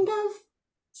kind of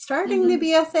starting to Mm-hmm.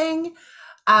 be a thing.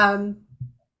 Um,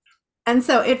 and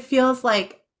so it feels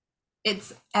like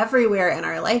it's everywhere in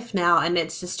our life now, and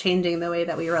it's just changing the way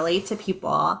that we relate to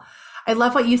people. I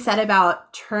love what you said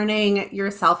about turning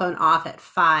your cell phone off at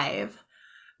 5,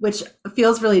 which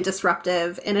feels really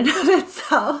disruptive in and of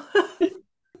itself.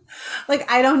 Like,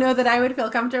 I don't know that I would feel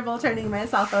comfortable turning my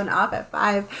cell phone off at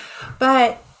 5.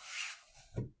 But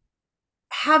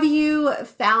have you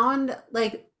found,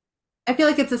 like, I feel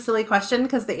like it's a silly question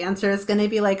because the answer is going to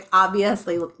be like,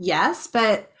 obviously, yes.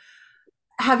 But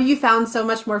have you found so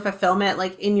much more fulfillment,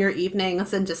 like, in your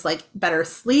evenings and just like better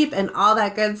sleep and all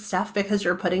that good stuff because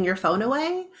you're putting your phone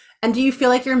away? And do you feel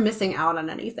like you're missing out on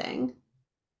anything?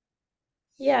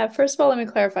 Yeah, first of all, let me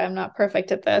clarify, I'm not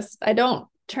perfect at this. I don't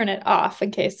turn it off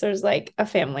in case there's like a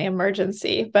family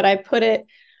emergency, but I put it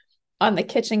on the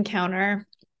kitchen counter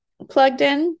plugged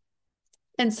in.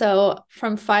 And so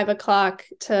from 5 o'clock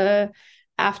to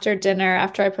after dinner,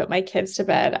 after I put my kids to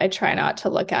bed, I try not to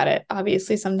look at it.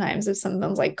 Obviously, sometimes if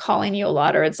someone's like calling you a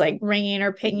lot or it's like ringing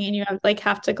or pinging, you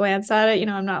have to glance at it.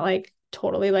 I'm not like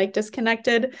totally like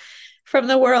disconnected from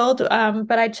the world.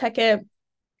 But I check it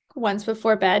once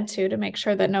before bed too, to make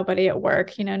sure that nobody at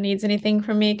work, needs anything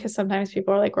from me. Cause sometimes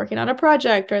people are like working on a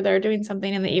project or they're doing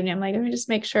something in the evening. I'm like, let me just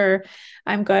make sure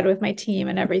I'm good with my team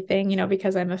and everything,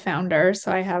 because I'm a founder.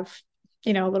 So I have,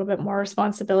 a little bit more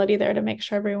responsibility there to make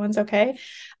sure everyone's okay.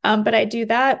 But I do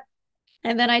that.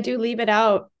 And then I do leave it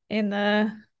out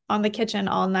on the kitchen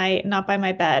all night, not by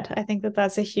my bed. I think that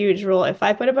that's a huge rule. If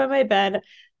I put it by my bed,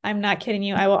 I'm not kidding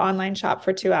you, I will online shop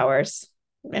for 2 hours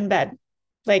in bed,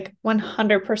 like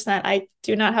 100%. I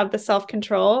do not have the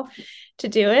self-control to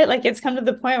do it. Like, it's come to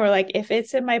the point where like if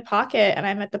it's in my pocket and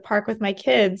I'm at the park with my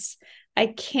kids, I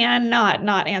cannot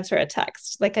not answer a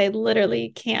text. Like, I literally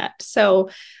can't. So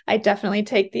I definitely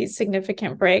take these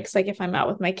significant breaks. Like if I'm out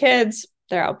with my kids,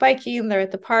 they're out biking, they're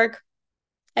at the park,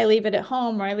 I leave it at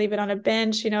home or I leave it on a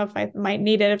bench, if I might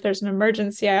need it, if there's an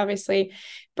emergency, I obviously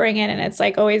bring it, and it's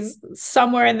like always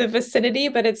somewhere in the vicinity,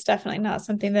 but it's definitely not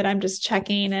something that I'm just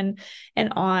checking and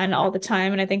on all the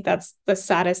time. And I think that's the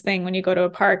saddest thing when you go to a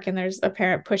park and there's a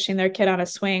parent pushing their kid on a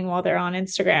swing while they're on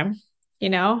Instagram.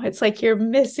 It's like you're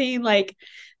missing like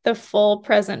the full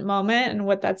present moment and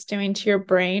what that's doing to your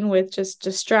brain with just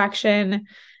distraction,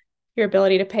 your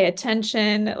ability to pay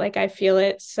attention. Like I feel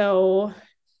it so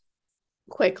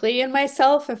quickly in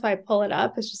myself if I pull it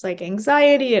up. It's just like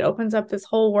anxiety. It opens up this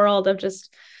whole world of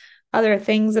just other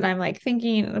things that I'm like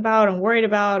thinking about and worried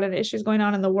about and issues going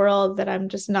on in the world that I'm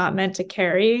just not meant to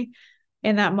carry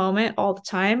in that moment all the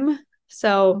time.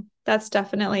 So that's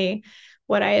definitely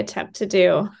what I attempt to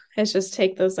do, is just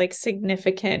take those like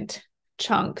significant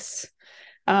chunks,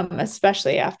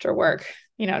 especially after work,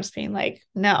 just being like,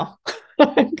 no,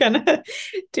 I'm gonna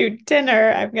do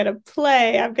dinner, I'm gonna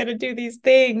play, I'm gonna do these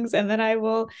things, and then I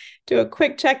will do a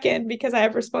quick check-in because I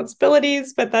have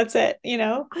responsibilities, but that's it.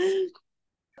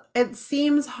 It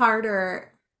seems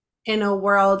harder in a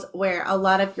world where a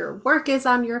lot of your work is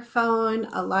on your phone,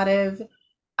 a lot of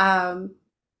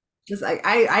just like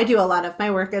I do a lot of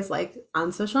my work is like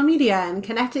on social media and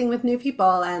connecting with new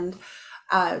people and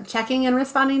checking and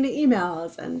responding to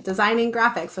emails and designing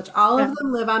graphics, which all Yeah. of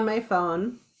them live on my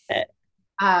phone.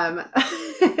 Um,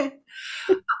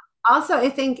 also, I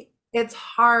think it's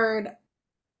hard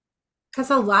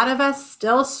because a lot of us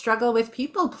still struggle with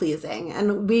people pleasing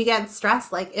and we get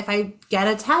stressed. Like, if I get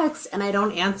a text and I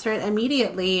don't answer it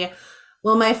immediately,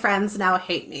 will my friends now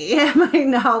hate me? Am I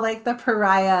now like the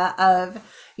pariah of,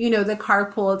 the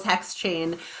carpool text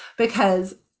chain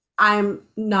because I'm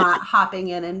not hopping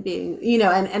in and being,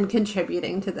 and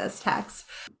contributing to this text?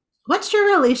 What's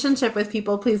your relationship with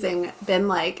people pleasing been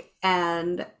like?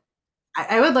 And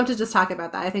I would love to just talk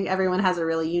about that. I think everyone has a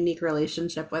really unique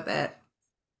relationship with it.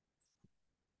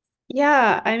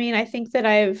 Yeah, I mean, I think that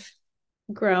I've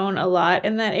grown a lot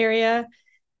in that area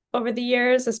over the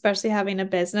years, especially having a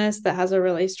business that has a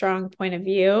really strong point of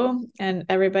view and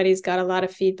everybody's got a lot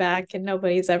of feedback and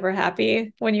nobody's ever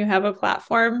happy when you have a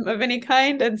platform of any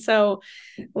kind. And so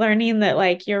learning that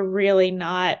like you're really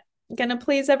not going to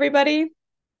please everybody.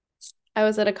 I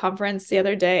was at a conference the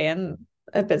other day, and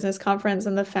a business conference,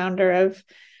 and the founder of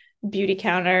Beauty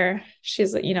Counter,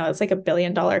 it's like $1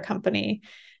 billion company.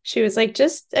 She was like,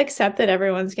 just accept that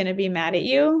everyone's going to be mad at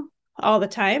you all the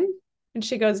time. And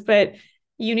she goes, but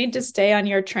you need to stay on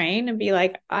your train and be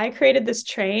like, I created this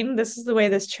train. This is the way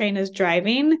this train is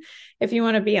driving. If you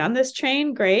want to be on this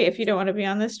train, great. If you don't want to be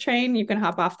on this train, you can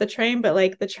hop off the train. But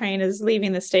like the train is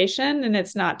leaving the station and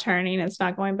it's not turning, it's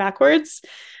not going backwards.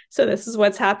 So this is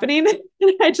what's happening.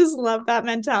 And I just love that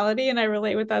mentality. And I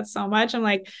relate with that so much. I'm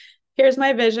like, here's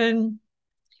my vision.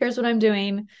 Here's what I'm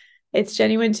doing. It's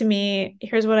genuine to me.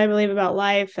 Here's what I believe about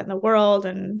life and the world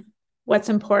and what's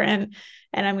important.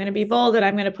 And I'm going to be bold and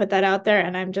I'm going to put that out there.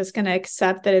 And I'm just going to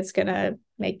accept that it's going to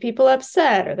make people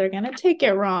upset, or they're going to take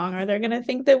it wrong, or they're going to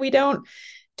think that we don't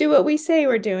do what we say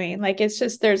we're doing. Like, it's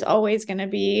just, there's always going to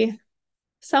be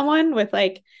someone with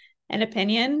like an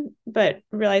opinion, but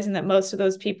realizing that most of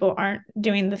those people aren't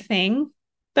doing the thing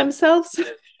themselves.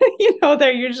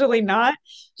 They're usually not.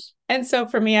 And so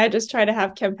for me, I just try to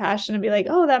have compassion and be like,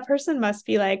 oh, that person must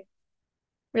be like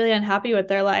really unhappy with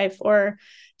their life, or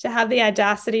to have the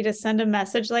audacity to send a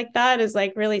message like that is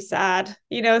like really sad.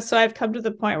 So I've come to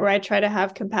the point where I try to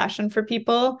have compassion for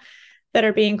people that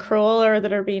are being cruel or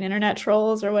that are being internet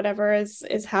trolls or whatever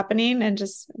is happening, and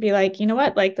just be like, you know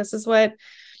what, like this is what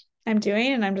I'm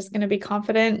doing, and I'm just going to be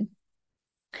confident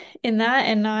in that,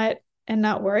 and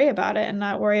not worry about it, and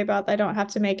not worry about I don't have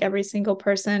to make every single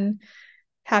person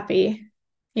happy.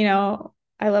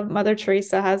 I love Mother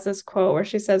Teresa has this quote where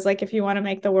she says, like, if you want to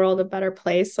make the world a better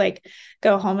place, like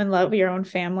go home and love your own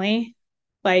family.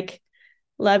 Like,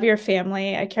 love your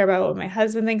family. I care about what my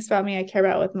husband thinks about me. I care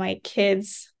about what my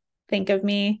kids think of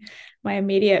me, my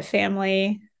immediate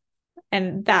family.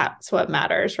 And that's what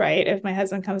matters, right? If my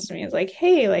husband comes to me and is like,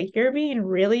 hey, like you're being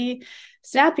really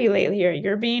snappy lately, or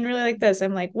you're being really like this,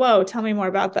 I'm like, whoa, tell me more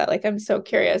about that. Like, I'm so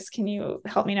curious. Can you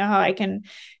help me know how I can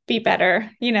be better?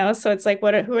 So it's like,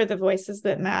 who are the voices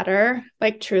that matter,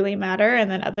 like truly matter? And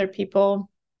then other people,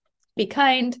 be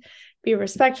kind, be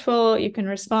respectful. You can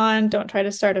respond. Don't try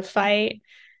to start a fight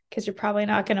because you're probably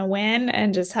not going to win,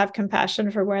 and just have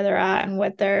compassion for where they're at and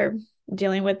what they're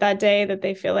dealing with that day, that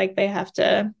they feel like they have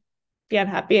to be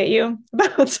unhappy at you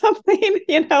about something.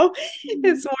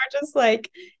 It's more just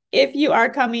like, if you are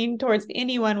coming towards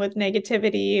anyone with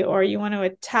negativity or you want to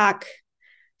attack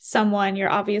someone, you're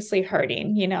obviously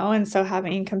hurting. And so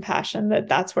having compassion that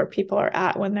that's where people are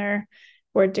at when they're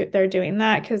they're doing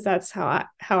that, because that's how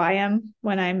I am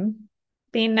when I'm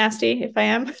being nasty. If I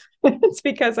am, it's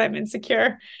because I'm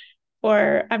insecure,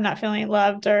 or I'm not feeling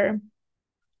loved, or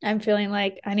I'm feeling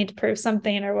like I need to prove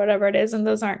something, or whatever it is. And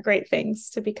those aren't great things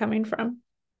to be coming from.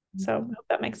 So I hope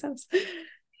that makes sense.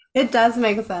 It does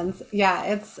make sense. Yeah,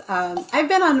 it's I've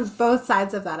been on both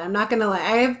sides of that. I'm not gonna lie.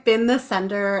 I have been the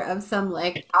sender of some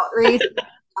like outrage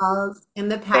calls in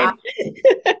the past.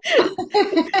 Same.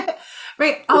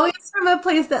 Right. Always from a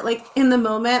place that like in the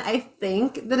moment I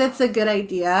think that it's a good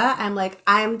idea. I'm like,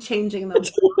 I'm changing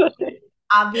the world.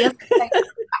 Obviously I'm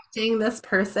affecting this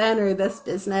person or this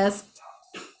business.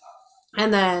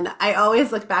 And then I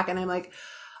always look back and I'm like,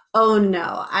 oh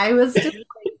no, I was just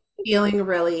feeling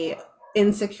really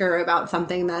insecure about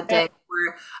something that Yeah. day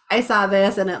where I saw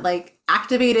this and it like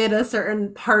activated a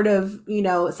certain part of,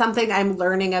 something I'm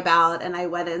learning about. And I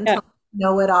went Yeah. into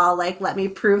know it all, like, let me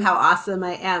prove how awesome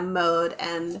I am mode.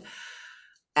 And so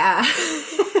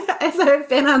I've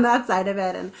been on that side of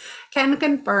it and can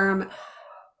confirm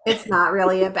it's not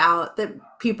really about the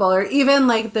people or even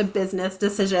like the business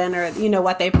decision or,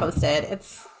 what they posted.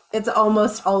 It's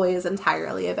almost always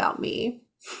entirely about me.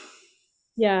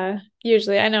 Yeah,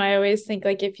 usually. I know I always think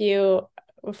like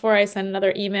before I send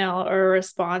another email or a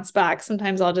response back,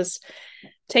 sometimes I'll just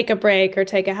take a break or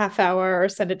take a half hour or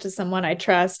send it to someone I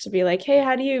trust to be like, hey,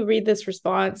 how do you read this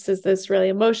response? Is this really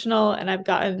emotional? And I've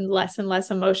gotten less and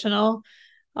less emotional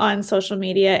on social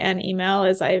media and email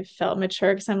as I've felt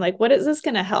mature, because I'm like, what is this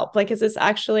going to help? Like, is this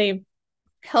actually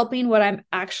helping what I'm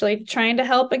actually trying to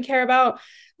help and care about?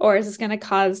 Or is this going to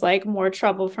cause like more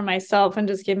trouble for myself and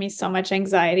just give me so much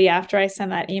anxiety after I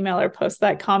send that email or post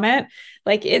that comment?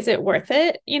 Like, is it worth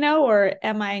it? Or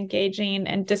am I engaging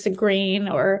and disagreeing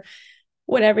or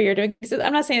whatever you're doing? Because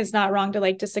I'm not saying it's not wrong to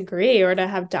like disagree or to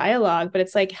have dialogue, but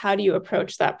it's like, how do you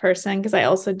approach that person? Because I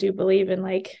also do believe in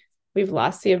like, we've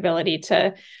lost the ability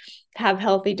to have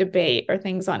healthy debate or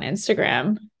things on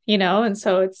Instagram, and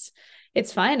so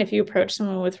it's fine if you approach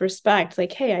someone with respect,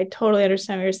 like, hey, I totally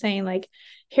understand what you're saying, like,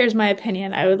 here's my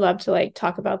opinion, I would love to like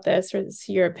talk about this or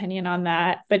see your opinion on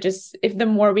that. But just if the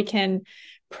more we can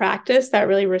practice that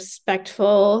really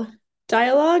respectful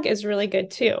dialogue is really good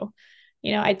too.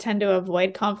 I tend to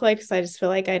avoid conflicts. I just feel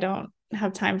like I don't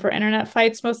have time for internet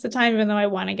fights most of the time, even though I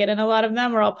want to get in a lot of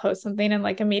them, or I'll post something and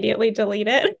like immediately delete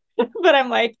it. But I'm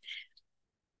like,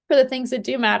 for the things that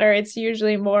do matter, it's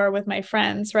usually more with my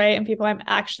friends, right? And people I'm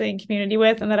actually in community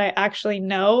with and that I actually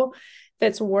know,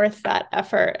 that's worth that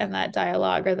effort and that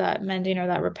dialogue or that mending or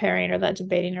that repairing or that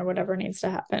debating or whatever needs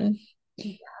to happen.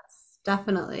 Yes,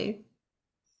 definitely.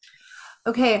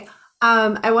 Okay,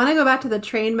 I want to go back to the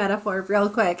train metaphor real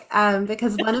quick,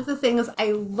 because one of the things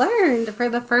I learned for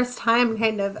the first time,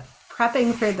 kind of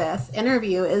prepping for this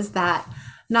interview, is that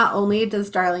not only does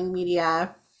Darling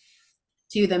Media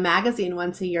do the magazine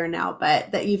once a year now,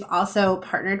 but that you've also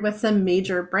partnered with some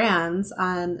major brands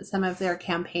on some of their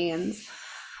campaigns.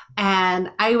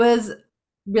 And I was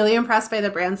really impressed by the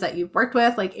brands that you've worked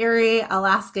with, like Aerie,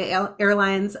 Alaska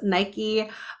Airlines, Nike.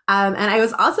 And I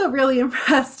was also really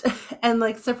impressed and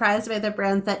like surprised by the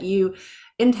brands that you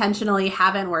intentionally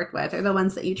haven't worked with or the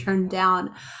ones that you turned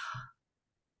down.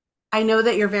 I know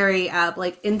that you're very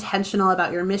like intentional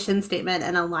about your mission statement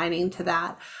and aligning to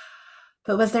that.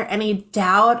 But was there any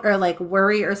doubt or like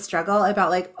worry or struggle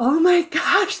about like, oh my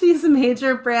gosh, these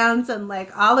major brands and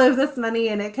like all of this money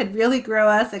and it could really grow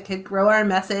us, it could grow our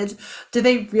message. Do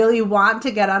they really want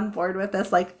to get on board with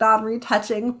this like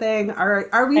non-retouching thing? Or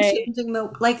are we Right. changing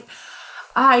the like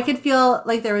I could feel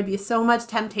like there would be so much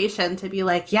temptation to be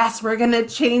like, yes, we're gonna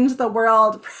change the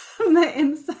world from the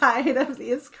inside of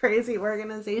these crazy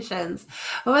organizations.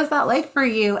 What was that like for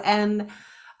you?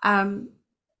 Um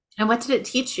and what did it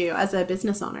teach you as a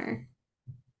business owner?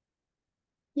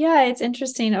 Yeah, it's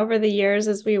interesting over the years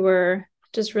as we were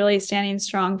just really standing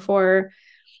strong for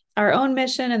our own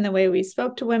mission and the way we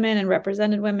spoke to women and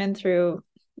represented women through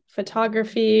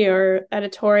photography or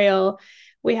editorial.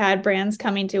 We had brands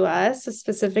coming to us,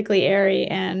 specifically Aerie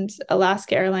and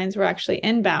Alaska Airlines were actually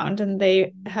inbound, and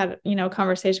they had,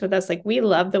 conversation with us like, we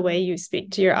love the way you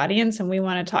speak to your audience and we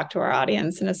want to talk to our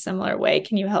audience in a similar way.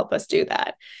 Can you help us do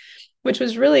that? Which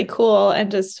was really cool and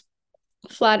just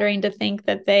flattering to think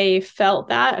that they felt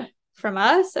that from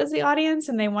us as the audience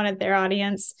and they wanted their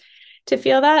audience to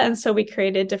feel that. And so we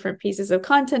created different pieces of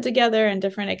content together and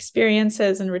different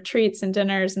experiences and retreats and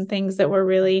dinners and things that were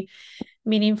really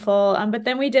meaningful. But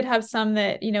then we did have some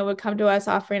that, would come to us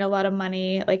offering a lot of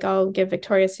money. Like, I'll give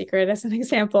Victoria's Secret as an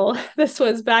example. This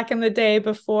was back in the day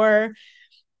before,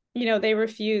 they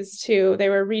refused to, they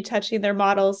were retouching their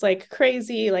models like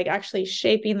crazy, like actually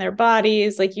shaping their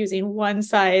bodies, like using one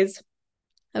size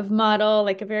of model,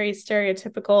 like a very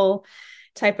stereotypical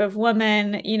type of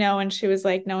woman, and she was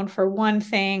like known for one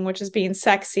thing, which is being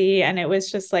sexy. And it was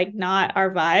just like not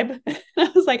our vibe.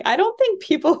 I was like, I don't think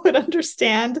people would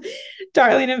understand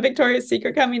Darling and Victoria's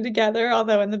Secret coming together.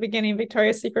 Although in the beginning,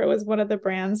 Victoria's Secret was one of the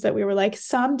brands that we were like,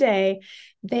 someday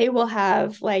they will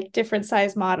have like different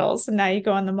size models. And now you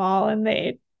go in the mall and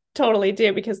they totally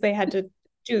do, because they had to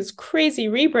do this crazy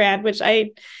rebrand, which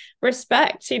I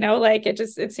respect, like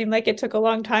it seemed like it took a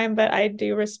long time, but I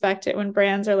do respect it when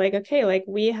brands are like, okay, like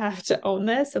we have to own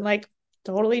this and like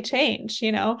totally change.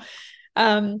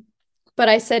 But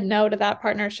I said no to that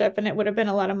partnership, and it would have been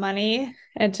a lot of money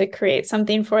and to create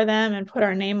something for them and put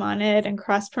our name on it and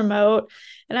cross promote.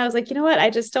 And I was like, you know what? I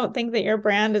just don't think that your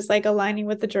brand is like aligning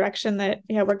with the direction that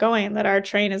we're going, that our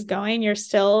train is going. You're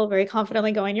still very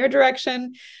confidently going your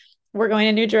direction. We're going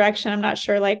a new direction. I'm not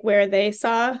sure like where they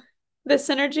saw the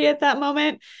synergy at that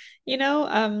moment,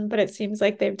 but it seems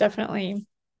like they've definitely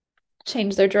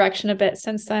changed their direction a bit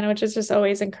since then, which is just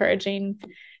always encouraging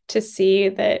to see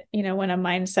that, when a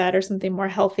mindset or something more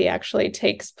healthy actually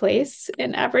takes place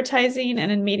in advertising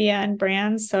and in media and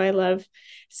brands. So I love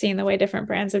seeing the way different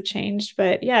brands have changed.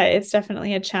 But yeah, it's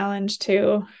definitely a challenge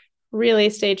to really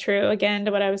stay true, again,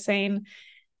 to what I was saying,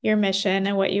 your mission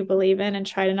and what you believe in, and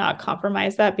try to not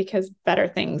compromise that, because better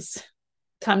things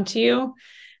come to you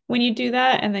when you do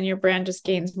that. And then your brand just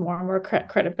gains more and more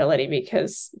credibility,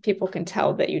 because people can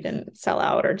tell that you didn't sell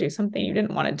out or do something you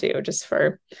didn't want to do just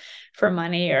for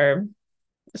money or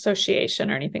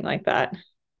association or anything like that.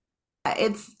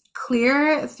 It's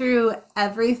clear through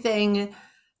everything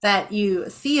that you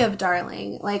see of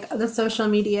Darling, like the social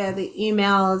media, the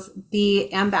emails,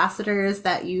 the ambassadors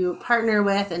that you partner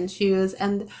with and choose,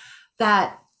 and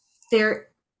that there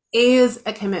is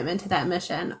a commitment to that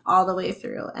mission all the way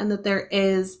through, and that there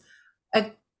is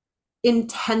a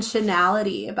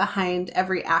intentionality behind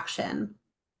every action.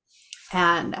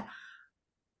 And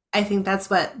I think that's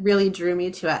what really drew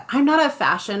me to it. I'm not a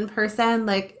fashion person.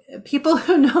 Like, people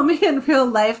who know me in real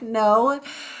life know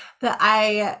that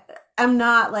I am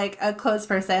not like a clothes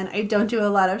person. I don't do a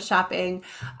lot of shopping.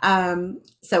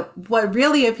 So what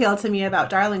really appealed to me about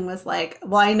Darling was like,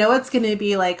 well, I know it's going to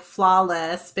be like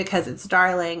flawless because it's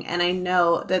Darling, and I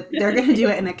know that they're going to do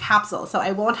it in a capsule, so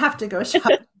I won't have to go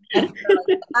shopping for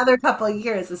like another couple of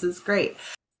years. This is great.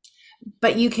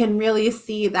 But you can really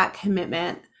see that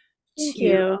commitment Thank to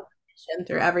you.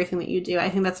 through everything that you do. I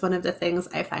think that's one of the things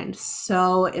I find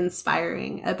so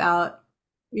inspiring about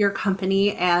your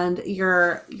company and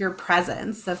your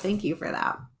presence. So thank you for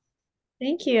that.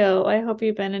 Thank you. I hope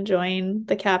you've been enjoying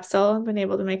the capsule and been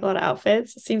able to make a lot of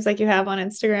outfits. It seems like you have on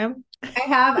Instagram. I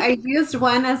have. I used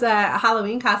one as a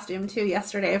Halloween costume too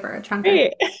yesterday for a trunk or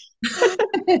Great.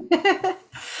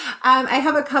 I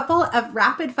have a couple of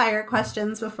rapid fire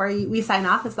questions before we sign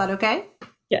off. Is that okay?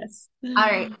 Yes. All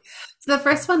right. So the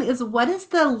first one is, what is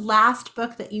the last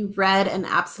book that you read and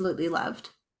absolutely loved?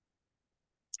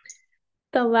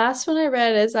 The last one I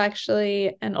read is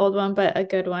actually an old one, but a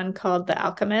good one, called The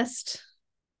Alchemist.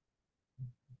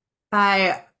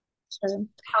 By Sure.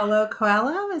 Paulo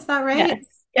Coelho, is that right? Yes.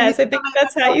 Yes, I think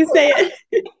that's how you say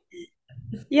it.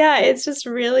 Yeah, it's just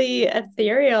really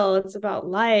ethereal. It's about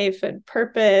life and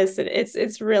purpose.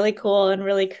 It's really cool and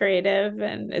really creative.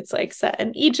 And it's like set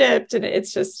in Egypt, and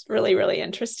it's just really, really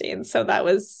interesting. So that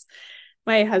was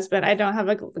my husband. I don't have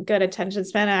a good attention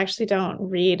span. I actually don't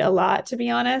read a lot, to be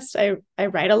honest. I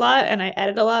write a lot and I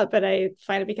edit a lot, but I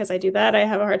find it, because I do that, I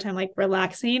have a hard time like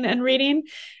relaxing and reading.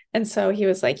 And so he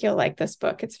was like, you'll like this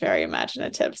book. It's very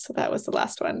imaginative. So that was the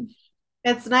last one.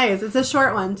 It's nice. It's a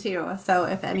short one too. So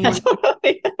if anyone,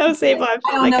 I was able, I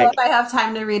don't know if I have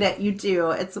time to read it, you do.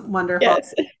 It's wonderful.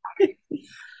 Yes.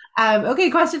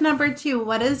 Okay, question number 2.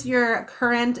 What is your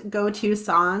current go-to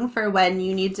song for when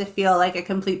you need to feel like a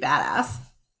complete badass?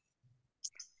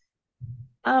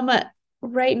 Um,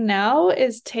 right now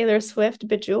is Taylor Swift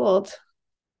Bejeweled, Yeah.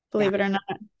 believe it or not.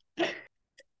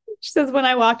 She says, when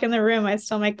I walk in the room, I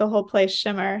still make the whole place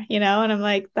shimmer, and I'm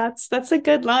like, that's a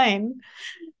good line.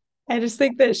 I just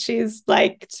think that she's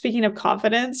like, speaking of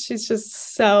confidence, she's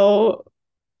just so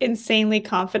insanely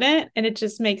confident. And it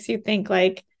just makes you think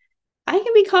like, I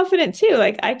can be confident too.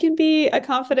 Like, I can be a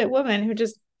confident woman who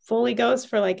just fully goes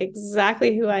for like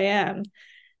exactly who I am.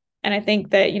 And I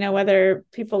think that, whether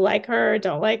people like her or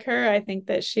don't like her, I think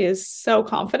that she is so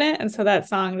confident. And so that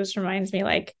song just reminds me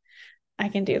like, I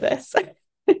can do this.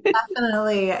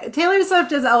 Definitely. Taylor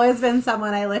Swift has always been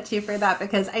someone I look to for that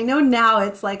because I know now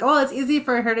it's like, oh, it's easy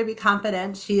for her to be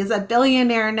confident. She's a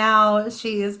billionaire now.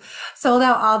 She's sold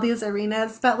out all these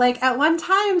arenas. But like at one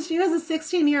time, she was a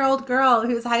 16-year-old girl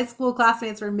whose high school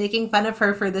classmates were making fun of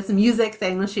her for this music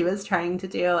thing she was trying to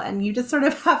do. And you just sort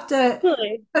of have to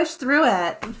Really? push through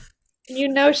it. You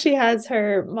know, she has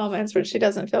her moments where she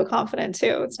doesn't feel confident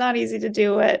too. It's not easy to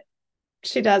do what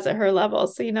she does at her level.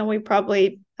 So, we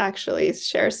probably actually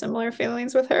share similar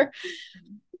feelings with her.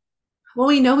 Well,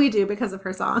 we know we do because of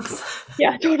her songs.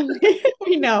 Yeah, totally.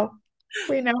 We know.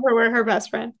 We know her. We're her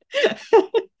best friend.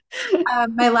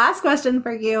 My last question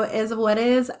for you is what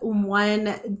is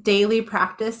one daily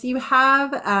practice you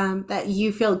have that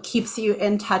you feel keeps you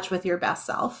in touch with your best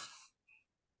self?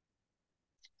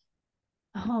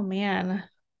 Oh man,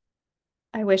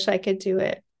 I wish I could do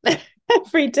it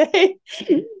every day.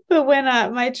 But when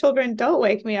my children don't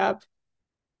wake me up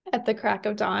at the crack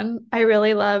of dawn, I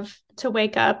really love to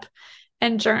wake up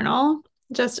and journal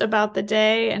just about the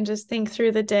day and just think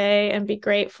through the day and be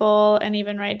grateful and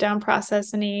even write down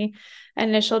process any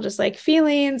initial just like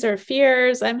feelings or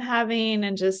fears I'm having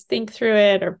and just think through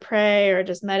it or pray or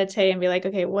just meditate and be like,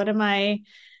 okay, what am I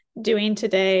doing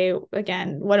today?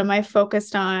 Again, what am I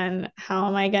focused on? How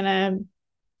am I going to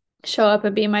show up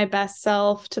and be my best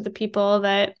self to the people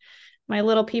that my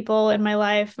little people in my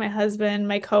life, my husband,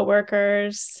 my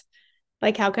coworkers,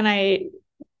 like how can I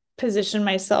position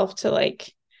myself to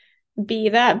like be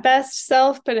that best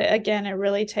self? But again, it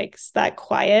really takes that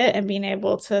quiet and being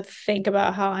able to think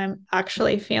about how I'm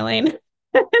actually feeling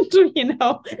and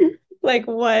like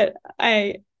what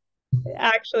I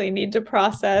actually need to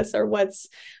process or what's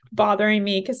bothering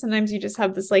me, because sometimes you just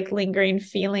have this like lingering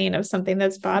feeling of something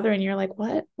that's bothering you. You're like,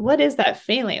 what is that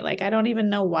feeling? Like I don't even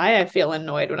know why I feel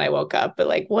annoyed when I woke up, but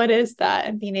like what is that?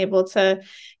 And being able to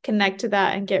connect to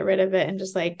that and get rid of it. And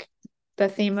just like the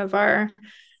theme of our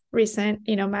recent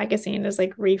magazine is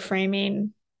like reframing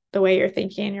the way you're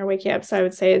thinking and you're waking up. So I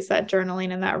would say it's that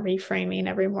journaling and that reframing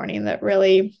every morning that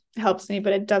really helps me,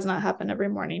 but it does not happen every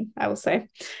morning, I will say.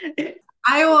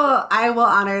 I will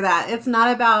honor that. It's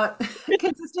not about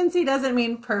consistency doesn't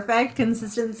mean perfect.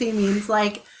 Consistency means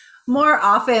like more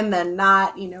often than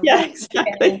not, Yeah, within a day.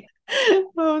 exactly.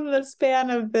 Oh, in the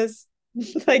span of this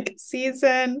like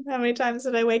season, how many times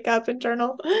did I wake up and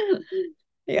journal?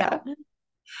 Yeah. Yeah.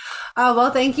 Oh,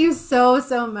 well, thank you so,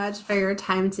 so much for your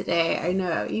time today. I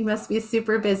know you must be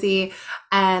super busy,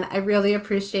 and I really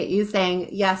appreciate you saying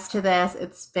yes to this.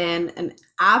 It's been an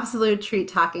absolute treat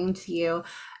talking to you.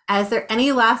 Is there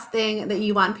any last thing that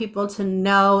you want people to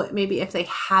know, maybe if they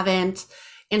haven't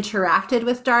interacted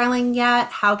with Darling yet?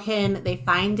 How can they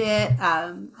find it?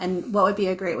 And what would be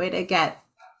a great way to get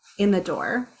in the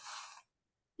door?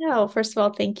 Yeah, well, first of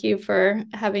all, thank you for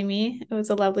having me. It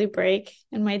was a lovely break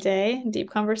in my day,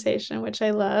 deep conversation, which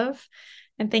I love.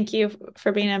 And thank you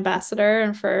for being an ambassador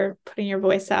and for putting your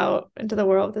voice out into the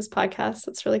world with this podcast.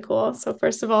 That's really cool. So,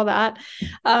 first of all, that.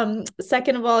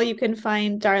 Second of all, you can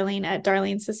find Darlene at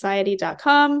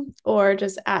darlenesociety.com or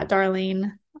just at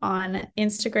Darlene on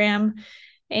Instagram.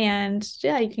 And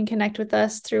yeah, you can connect with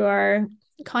us through our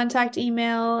contact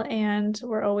email. And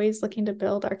we're always looking to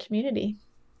build our community.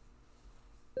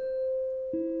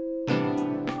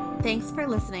 Thanks for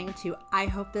listening to I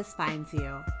Hope This Finds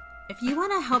You. If you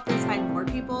want to help us find more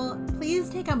people, please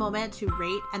take a moment to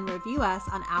rate and review us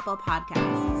on Apple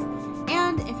Podcasts.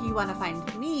 And if you want to find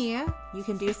me, you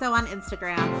can do so on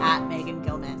Instagram at Megan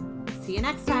Gilman. See you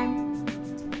next time.